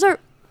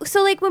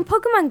 So like when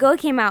Pokemon Go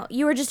came out,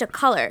 you were just a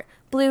color,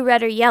 blue,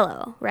 red, or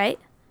yellow, right?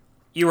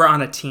 You were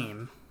on a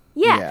team.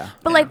 Yeah. Yeah.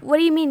 But like, what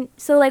do you mean?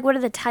 So like, what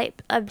are the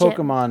type of gym?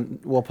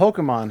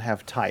 Pokemon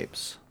have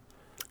types.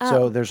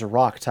 So there's a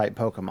rock type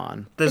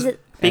Pokemon. There's Is it-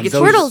 And Pikachu.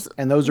 Turtles,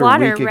 those are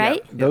water, weak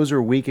right? Those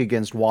are weak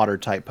against water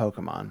type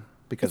Pokemon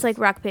because It's like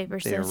rock, paper,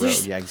 they erode.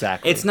 scissors. Yeah,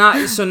 exactly. It's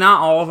not so. Not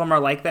all of them are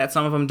like that.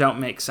 Some of them don't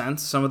make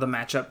sense. Some of the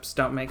matchups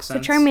don't make So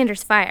sense.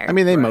 Charmander's fire. I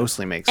mean, they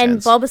mostly make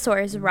and sense.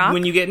 Bulbasaur is rock.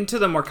 When you get into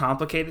the more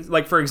complicated,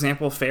 like for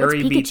example,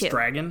 Fairy beats Pikachu?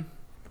 Dragon,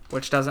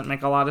 which doesn't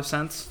make a lot of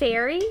sense.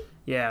 Fairy?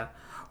 Yeah,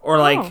 or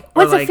like Oh.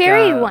 What's or a like,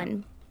 fairy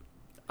one?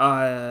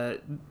 So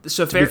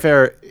to be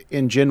fair,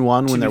 in Gen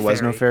 1, when be there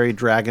was no fairy. fairy,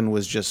 Dragon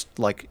was just,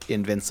 like,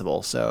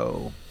 invincible,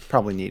 so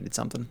probably needed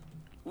something.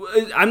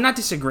 I'm not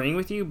disagreeing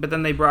with you, but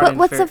then they brought But in.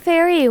 what's a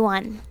fairy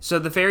one? So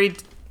the fairy,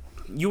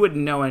 you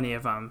wouldn't know any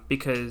of them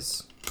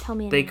because Tell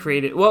me. they another.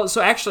 created. Well,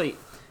 so actually,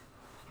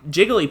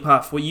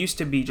 Jigglypuff what used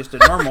to be just a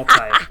normal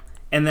type,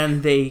 and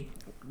then they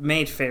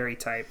made fairy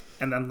type,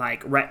 and then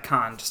like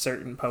retconned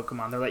certain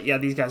Pokemon. They're like, yeah,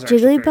 these guys are actually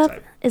fairy Jigglypuff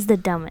type. is the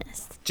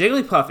dumbest.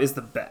 Jigglypuff is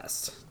the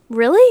best.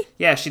 Really?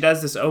 Yeah, she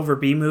does this over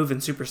B move in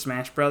Super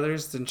Smash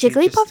Brothers. And she's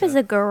Jigglypuff just, is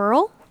a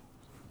girl?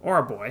 or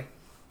a boy.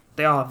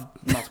 They all have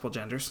multiple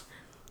genders.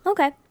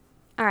 Okay.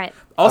 All right.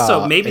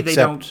 Also, maybe they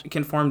don't except-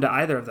 conform to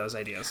either of those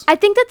ideas. I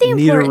think that the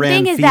important Nidoran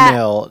thing is that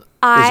female is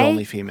I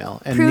only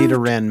female, and proved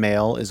Nidoran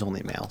male is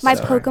only male. my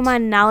so-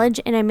 Pokemon knowledge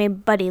and I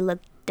made Buddy look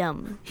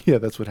dumb. Yeah,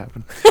 that's what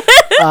happened.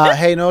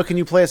 Hey, Noah, can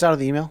you play us out of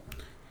the email?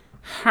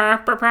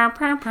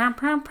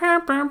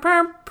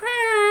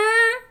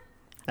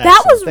 That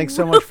Excellent. was Thanks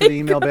so much for the really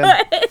email,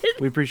 Ben. good.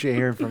 We appreciate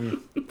hearing from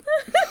you.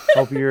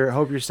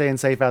 Hope you're staying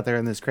safe out there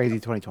in this crazy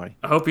 2020.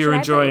 I hope you're Should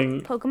I play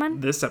enjoying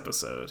Pokemon? this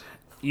episode.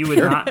 You would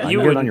not. You You can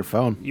do would it on your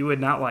phone. You would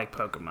not like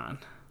Pokemon.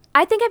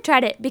 I think I've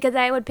tried it because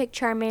I would pick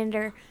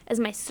Charmander as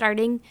my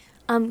starting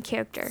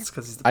character. It's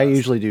because he's the I best.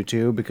 usually do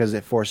too because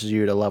it forces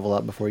you to level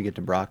up before you get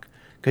to Brock.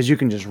 Because you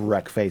can just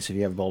wreck face if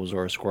you have Bulbasaur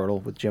or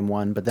Squirtle with Gym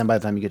 1, but then by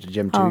the time you get to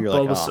Gym 2, Oh. you're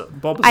like,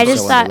 Bulbasaur. I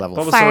just so thought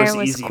underleveled. fire Bulbasaur's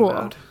was easy cool.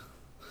 mode.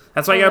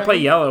 That's why you gotta play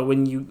Really? yellow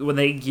when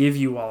they give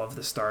you all of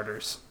the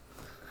starters.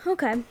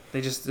 Okay.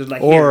 They're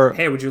like, Or-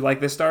 hey, would you like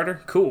this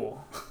starter?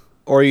 Cool,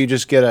 or you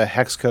just get a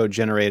hex code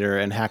generator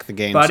and hack the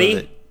game. buddy. So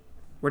that,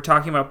 We're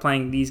talking about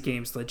playing these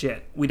games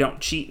legit. We don't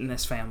cheat in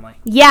this family.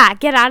 Yeah,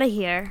 get out of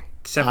here.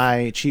 Except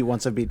I cheat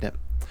once I've beaten it.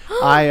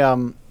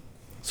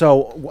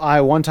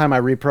 One time I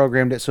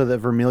reprogrammed it so that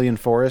Vermilion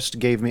Forest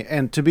gave me,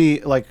 and to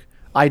be like,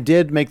 I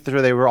did make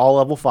sure they were all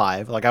level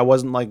 5. Like I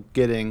wasn't like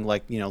getting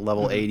like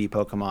level 80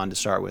 Pokemon to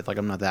start with. Like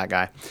I'm not that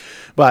guy,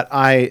 but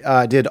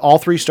I did all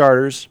 3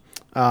 starters.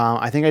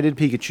 I think I did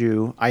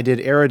Pikachu. I did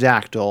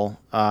Aerodactyl,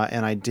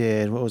 and I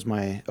did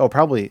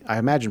I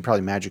imagine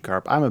probably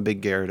Magikarp. I'm a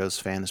big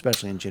Gyarados fan,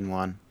 especially in Gen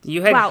 1.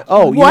 you had Wow.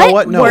 Oh, you know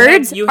what? No.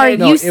 words You are had- you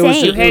no, it was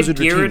saying? you had was a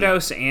Dratini.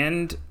 Gyarados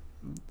and.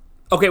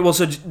 Okay, well,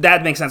 so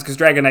that makes sense because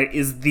Dragonite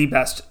is the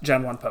best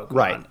Gen 1 Pokemon,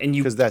 Right, And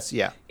you because that's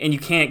and you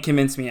can't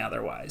convince me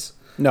otherwise.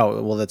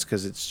 No, well, that's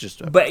because it's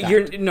just. But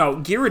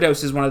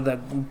Gyarados is one of the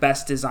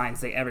best designs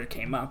they ever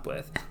came up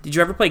with. Did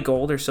you ever play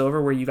Gold or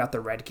Silver where you got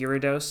the red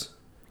Gyarados?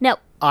 No.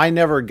 I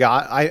never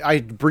got. I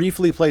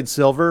briefly played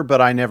Silver,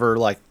 but I never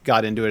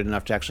got into it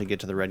enough to actually get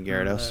to the red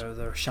Gyarados.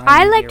 The shiny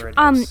I liked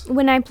Gyarados.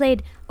 when I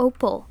played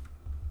Opal.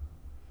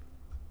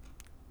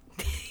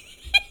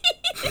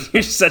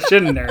 You're such a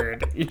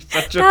nerd. You're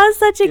such That was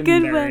such a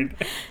good nerd. one.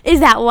 Is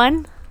that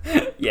one?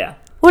 Yeah.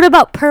 What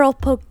about Pearl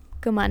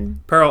Pokemon?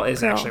 Pearl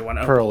is Pearl. actually one.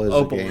 Pearl is a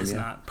Opal game, is yeah.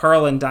 not.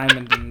 Pearl and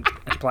Diamond and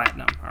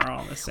Platinum are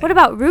all the same. What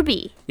about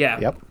Ruby? Yeah.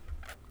 Yep.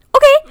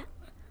 Okay.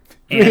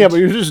 And, Yeah, but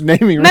you're just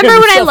naming. Remember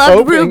random when I stuff,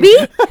 loved hoping.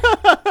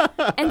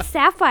 Ruby? And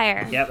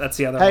Sapphire. yeah, that's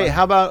the other Hey, one.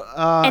 how about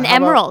And how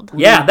about- Emerald.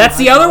 Yeah, that's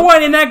the other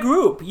one in that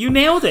group. You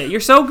nailed it. You're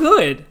so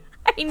good.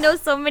 I know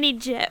so many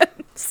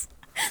gems.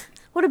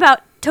 What about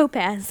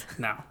Topaz?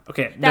 No.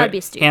 Okay. That would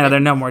be stupid. Hannah, there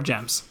are no more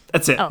gems.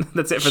 That's it. Oh.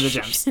 That's it for the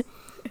gems.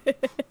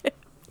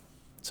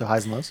 So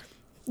highs and lows.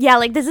 Yeah,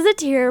 like this is a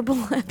terrible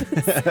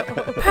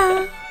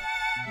episode.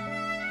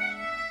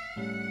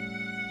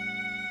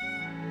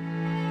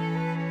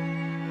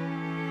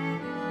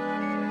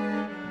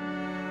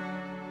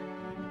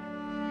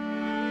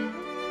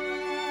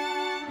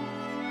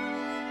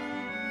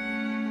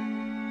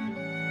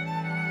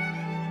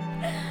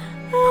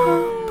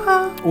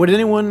 Would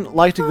anyone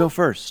like to go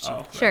first?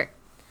 Oh. Sure.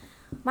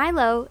 My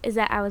low is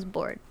that I was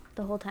bored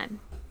the whole time.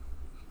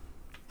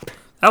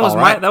 That was All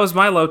right. that was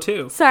my low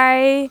too.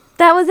 Sorry.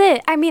 That was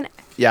it. I mean,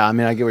 Yeah, I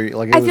mean, I get what you're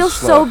like. It I was feel a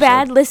slow so episode.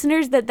 bad,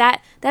 listeners,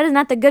 that is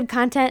not the good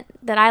content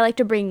that I like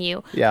to bring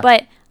you. Yeah.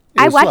 But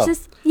I was watched slow.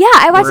 this. Yeah,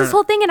 I watched We're- this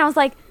whole thing and I was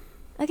like,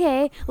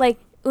 okay, like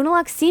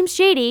Unalaq seems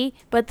shady,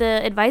 but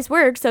the advice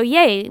worked. So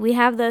yay, we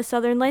have the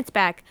Southern Lights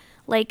back.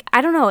 Like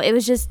I don't know, it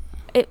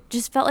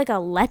just felt like a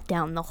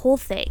letdown, the whole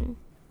thing.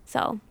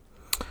 So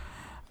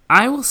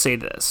I will say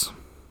this.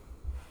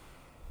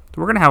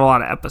 We're going to have a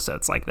lot of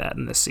episodes like that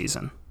in this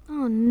season.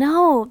 oh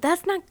no,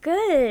 that's not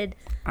good.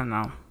 I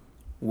know.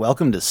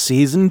 Welcome to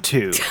season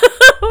 2.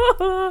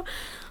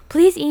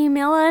 please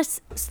email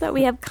us so that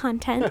we have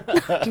content.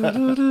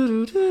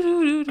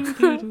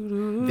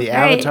 The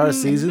Avatar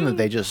season that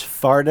they just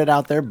farted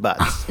out their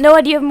butts.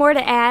 Noah, do you have more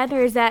to add,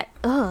 or is that?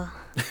 Ugh.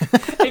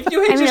 If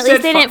you had I mean, just at least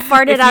said they didn't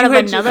fart it if out you of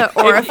had another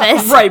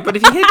orifice. Right, but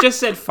if you had just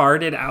said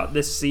farted out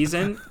this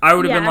season, I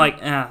would have been Yeah.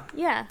 like, eh.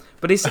 Yeah.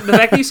 But the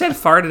fact that you said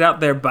farted out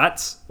their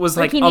butts was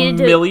Like like he a needed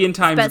to million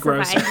times specify.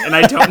 grosser, and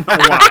I don't know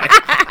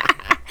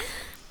why.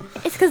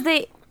 It's because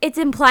it's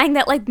implying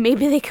that like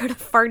maybe they could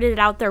have farted it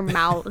out their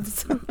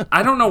mouths.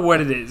 I don't know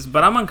what it is,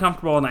 but I'm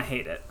uncomfortable and I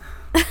hate it.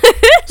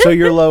 So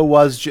your low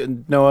was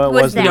Noah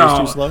Was was the that. yours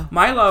No, too slow?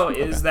 my low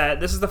is that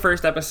this is the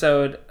first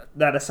episode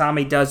that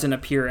Asami doesn't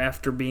appear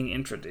after being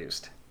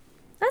introduced.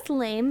 That's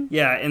lame.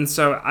 Yeah, and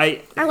so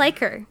I like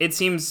her. it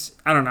seems,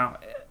 I don't know.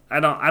 I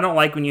don't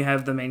like when you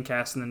have the main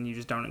cast and then you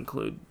just don't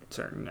include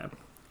certain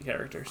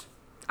characters.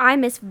 I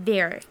miss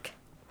Varric.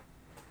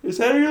 Is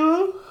that your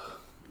low?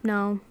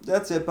 No.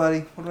 That's it, buddy.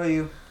 What about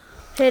you?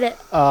 Hit it.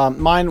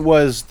 Mine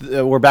was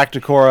we're back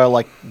to Korra,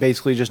 like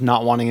basically just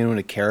not wanting anyone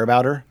to care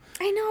about her.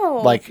 I know.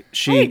 Like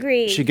I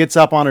agree. she gets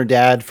up on her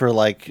dad for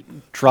like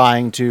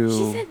trying to.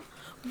 She said,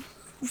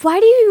 "Why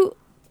do you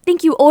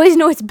think you always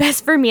know what's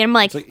best for me?" And I'm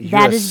like, like, you're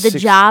that a is the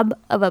six- job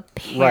of a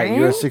parent. Right,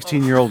 you're a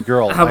 16-year-old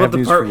girl. How I about have the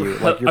news part for you. where-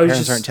 Like your I was parents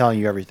just- aren't telling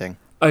you everything.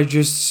 I'm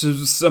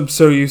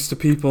so used to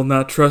people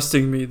not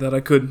trusting me that I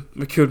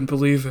couldn't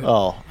believe it.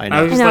 Oh, I know.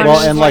 I was I know, like, well,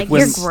 it's and like, like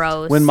when you're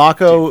gross. when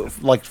Mako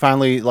like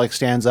finally like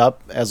stands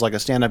up as like a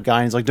stand-up guy,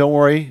 and he's like, "Don't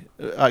worry,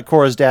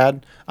 Korra's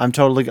dad.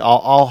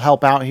 I'll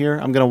help out here.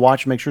 I'm gonna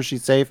watch, make sure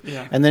she's safe."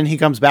 Yeah. And then he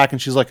comes back,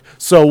 and she's like,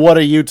 "So what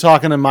are you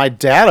talking to my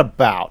dad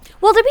about?"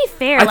 Well, to be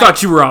fair, I like,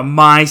 thought you were on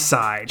my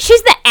side.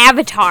 she's the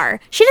Avatar.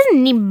 She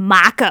doesn't need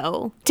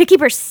Mako to keep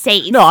her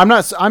safe. No, I'm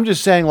not. I'm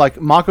just saying like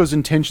Mako's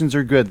intentions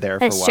are good there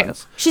That's for true.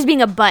 once. She's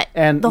being a butt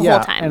And the yeah,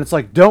 whole time. and it's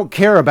like, don't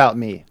care about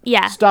me.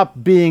 Yeah. Stop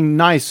being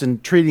nice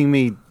and treating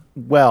me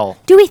well.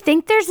 Do we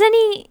think there's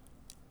any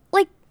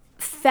like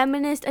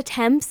feminist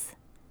attempts?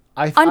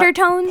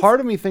 Undertones? Part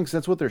of me thinks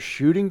that's what they're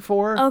shooting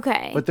for.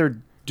 Okay. But they're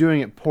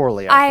doing it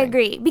poorly. I think.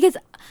 agree, because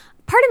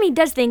part of me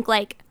does think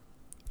like,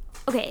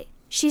 okay,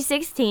 she's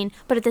 16,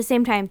 but at the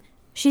same time,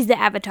 she's the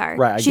Avatar.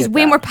 Right, I she's get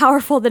way that. more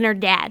powerful than her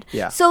dad.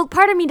 Yeah. So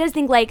part of me does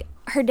think like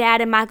her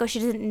dad and Mako, she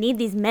doesn't need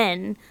these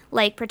men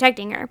like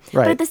protecting her.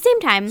 Right. But at the same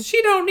time,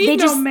 She don't need they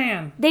no just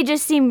man. they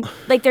just seem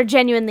like they're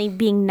genuinely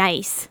being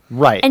nice.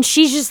 Right. And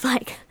she's just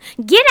like,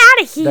 get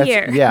out of That's-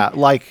 here. Yeah,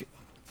 like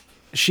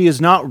she is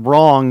not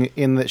wrong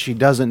in that she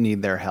doesn't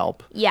need their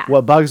help. Yeah.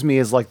 What bugs me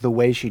is like the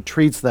way she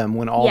treats them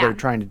when all Yeah. they're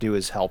trying to do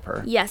is help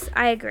her. Yes,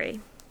 I agree.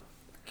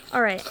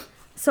 All right.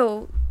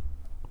 So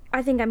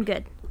I think I'm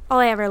good. All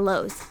I have are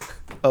lows.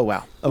 Oh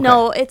wow. Okay.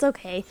 No, it's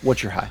okay.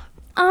 What's your high?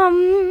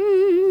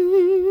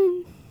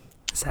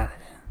 Is that it?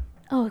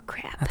 Oh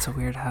crap. That's a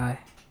weird high.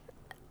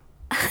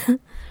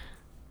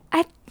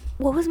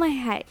 What was my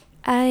high?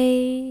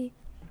 I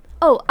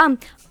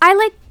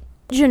like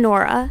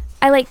Janora.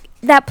 I like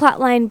that plot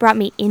line brought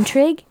me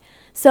intrigue.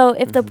 So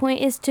if the point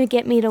is to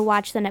get me to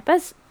watch the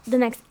next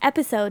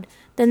episode,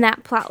 then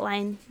that plot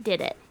line did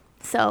it.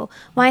 So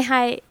my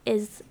high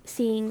is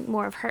seeing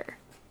more of her.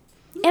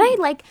 And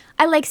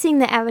I like seeing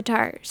the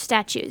Avatar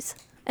statues.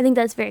 I think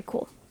that's very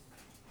cool.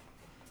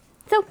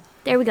 So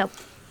there we go.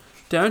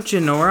 Don't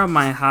Janora,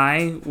 my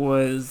high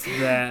was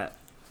that.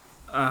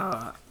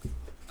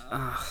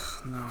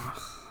 No, I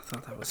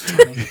thought that was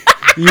funny.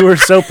 You were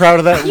so proud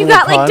of that. You little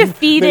got, like, pun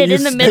defeated that you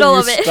in the s- middle you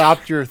of it.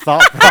 Stopped your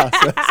thought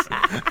process.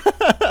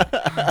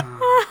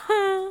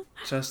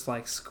 Just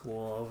like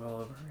school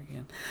all over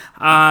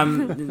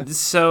again.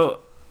 So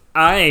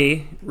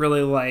I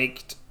really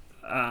liked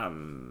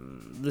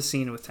the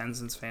scene with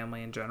Tenzin's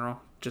family in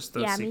general. Just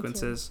those Yeah, me too.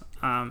 sequences.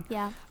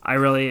 Yeah. I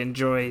really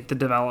enjoy the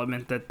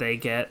development that they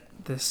get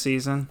this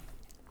season.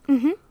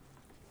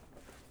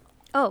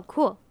 Oh,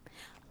 cool.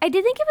 I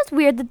did think it was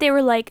weird that they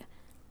were like,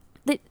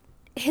 that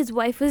his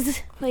wife was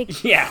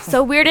like Yeah.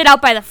 so weirded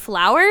out by the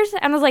flowers,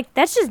 and I was like,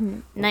 that's just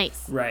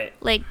nice. Right.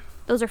 Like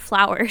those are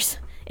flowers.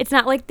 It's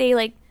not like they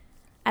like,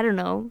 I don't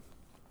know.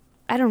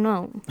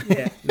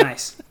 Yeah.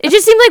 Nice. It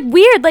just seemed like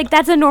weird. Like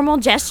that's a normal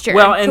gesture.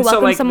 Well, to and so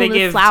welcome like someone they with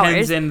gave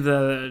flowers. Tenzin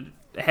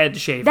the head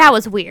shaver. That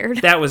was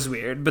weird. That was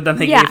weird. But then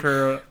they Yeah. gave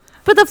her.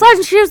 But the flowers,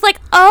 and she was like,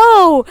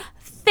 "Oh,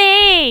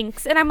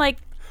 thanks," and I'm like,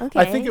 "Okay."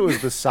 I think it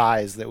was the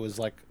size that was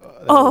like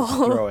that Oh,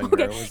 was throwing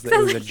okay. her. It was, So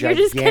it was a you're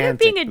just kind of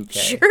being a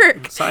gigantic bouquet.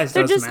 jerk. Size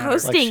They're doesn't just matter.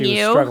 Like hosting she was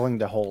you. struggling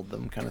to hold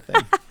them, kind of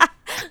thing.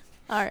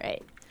 All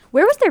right.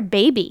 Where was their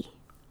baby?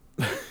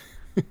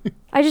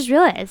 I just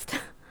realized.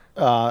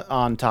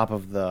 On top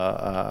of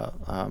the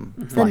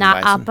flying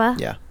not bison. Appa?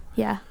 Yeah.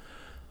 Yeah.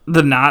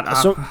 The knot.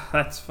 So-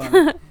 That's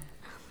funny.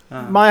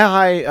 My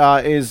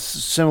high is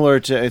similar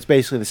to. It's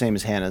basically the same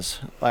as Hannah's.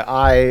 Like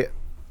I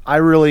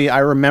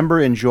remember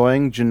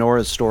enjoying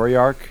Janora's story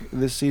arc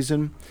this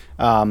season,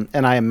 and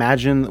I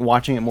imagine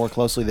watching it more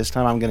closely this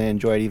time, I'm going to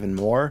enjoy it even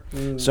more.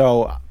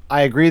 So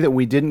I agree that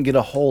we didn't get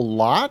a whole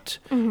lot,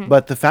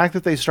 but the fact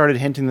that they started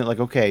hinting that like,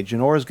 okay,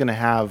 Janora's going to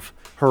have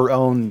her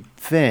own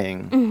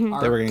thing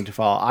that we're going to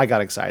follow, I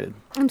got excited.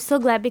 I'm so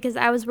glad because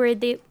I was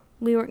worried they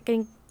we weren't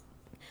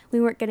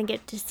gonna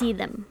get to see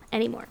them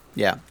anymore.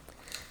 Yeah.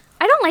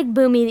 I don't like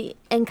Boomy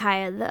and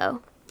Kaya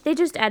though. They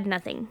just add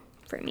nothing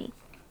for me.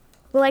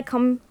 Will I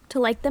come to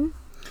like them?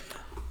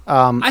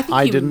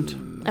 I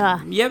didn't.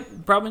 Yep,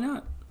 probably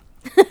not.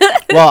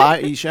 Well,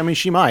 I mean,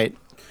 she might.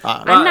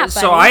 I'm not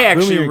So biased. I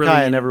actually Boomy and really.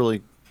 Kaya never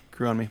really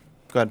grew on me.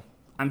 Go ahead.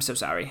 I'm so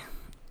sorry.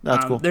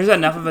 That's cool. There's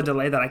enough of a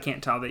delay that I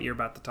can't tell that you're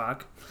about to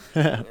talk.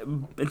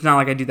 It's not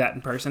like I do that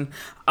in person.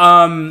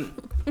 I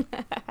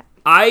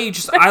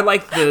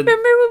like the Remember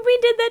when we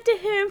did that to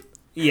him?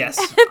 yes.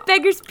 At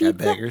Beggar's Yeah, Pizza?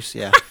 beggars.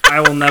 Yeah.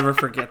 I will never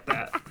forget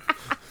that.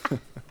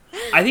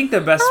 I think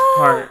the best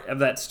part of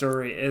that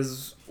story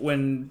is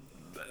when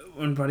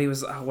Buddy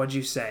was, what'd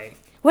you say?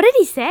 What did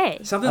he say?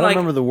 Something I don't like,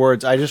 remember the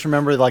words. I just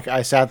remember like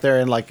I sat there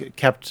and like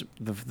kept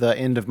the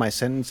end of my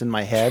sentence in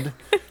my head,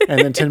 and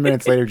then 10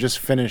 minutes later just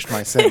finished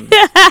my sentence.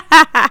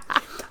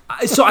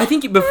 so I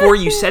think before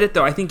you said it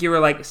though, I think you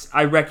were like,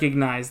 I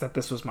recognize that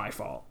this was my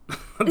fault.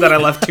 That I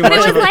left too But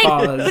much it of was a like,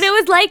 pause. but it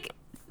was like,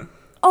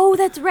 oh,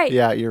 that's right.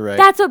 Yeah, you're right.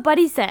 That's what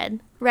Buddy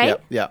said, right?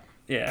 Yep. Yeah.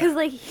 Yeah. Because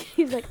like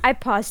he's like, I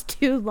paused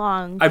too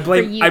long. I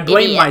blame for you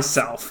idiots."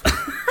 myself.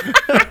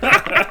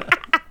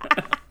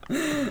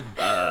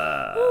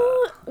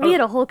 We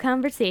had a whole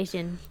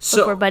conversation So-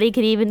 before Buddy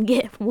could even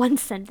get one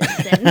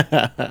sentence in.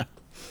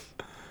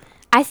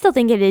 I still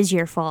think it is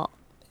your fault.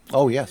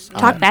 Oh yes.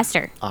 Talk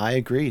faster. I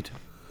agreed.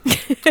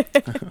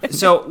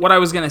 So what I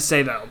was gonna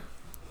say though,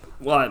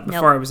 before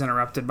Nope. I was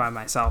interrupted by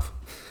myself,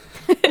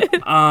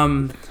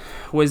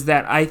 was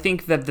that I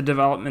think that the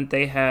development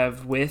they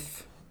have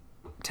with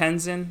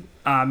Tenzin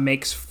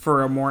makes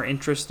for a more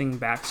interesting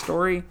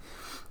backstory,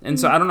 and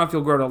so I don't know if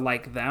you'll grow to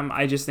like them.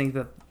 I just think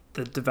that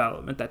the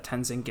development that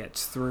Tenzin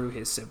gets through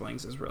his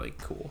siblings is really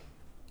cool.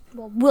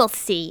 Well, we'll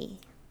see.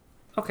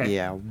 Okay,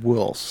 Yeah,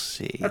 we'll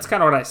see. that's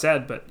kind of what I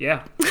said, but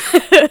yeah.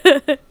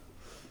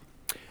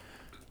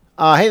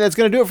 Hey, that's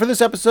gonna do it for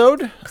this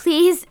episode.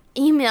 Please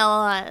email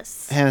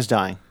us. Hannah's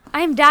dying.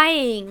 I'm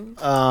dying.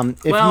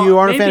 If Well, you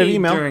aren't a fan of maybe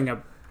email, during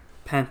a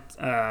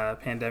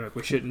pandemic,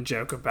 we shouldn't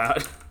joke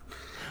about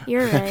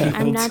You're right.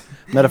 I'm not.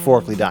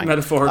 metaphorically dying.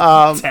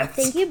 metaphorical deaths.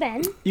 Thank you,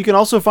 Ben. You can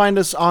also find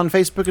us on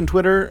Facebook and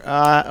Twitter.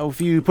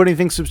 If you put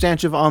anything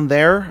substantive on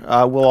there,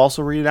 we'll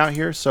also read it out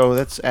here. So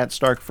that's at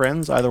Stark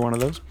Friends, either one of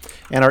those.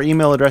 And our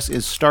email address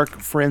is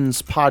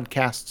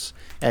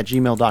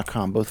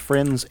starkfriendspodcasts@gmail.com. Both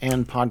friends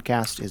and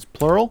podcast is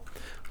plural.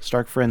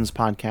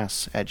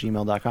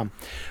 starkfriendspodcasts@gmail.com.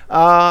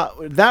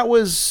 That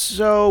was,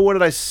 so what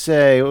did I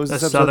say? What was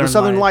this episode? The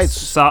Southern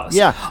Lights.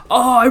 Yeah.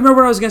 Oh, I remember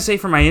what I was going to say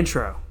for my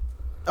intro.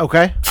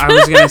 Okay. I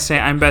was going to say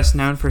I'm best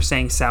known for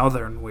saying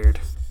Southern weird.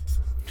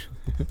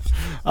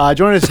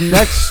 Join us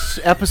next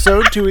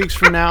episode, 2 weeks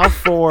from now,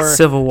 for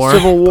Civil War,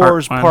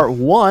 Wars Part Part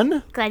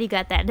 1. Glad you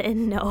got that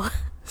in. No.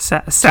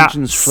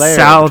 Tensions flare between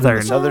the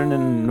Southern. Southern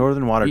and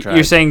Northern Water Tribes.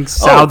 You're saying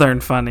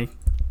Southern funny.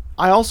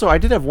 I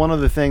did have one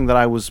other thing that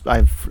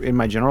I've in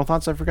my general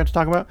thoughts I forgot to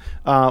talk about.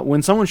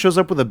 When someone shows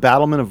up with a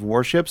battlement of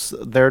warships,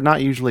 they're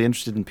not usually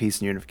interested in peace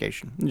and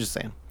unification. I'm just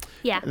saying.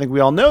 Yeah. I think we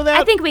all know that.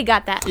 I think we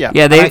got that. Yeah.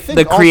 Yeah, And I think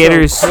the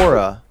creators- also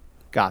Korra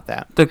got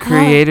that. The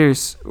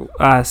creators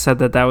said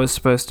that was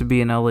supposed to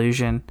be an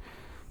allusion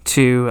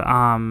to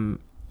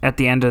at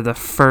the end of the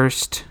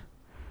first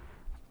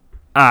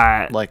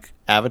Like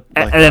at the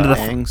end of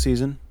the Aang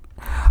season.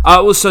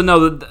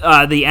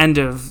 the end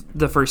of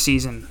the first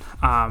season,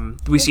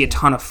 we see a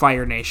ton of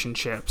Fire Nation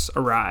ships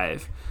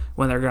arrive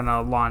when they're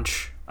gonna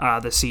launch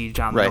the siege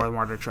on the Right. Northern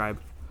Water Tribe.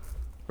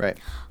 Right.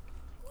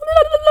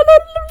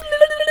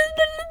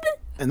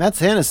 And that's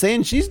Hannah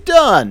saying she's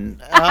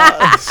done.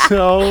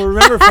 So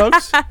remember,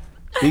 folks,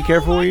 be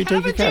careful where you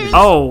take your cabbages.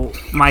 Oh,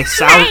 my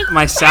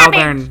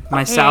southern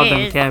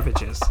Cabbages.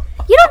 cabbages.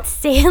 You don't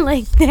say it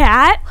like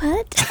that.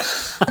 What?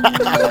 Is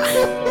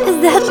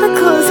that the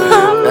close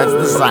up? That's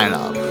the sign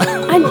off.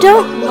 I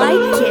don't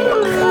like it.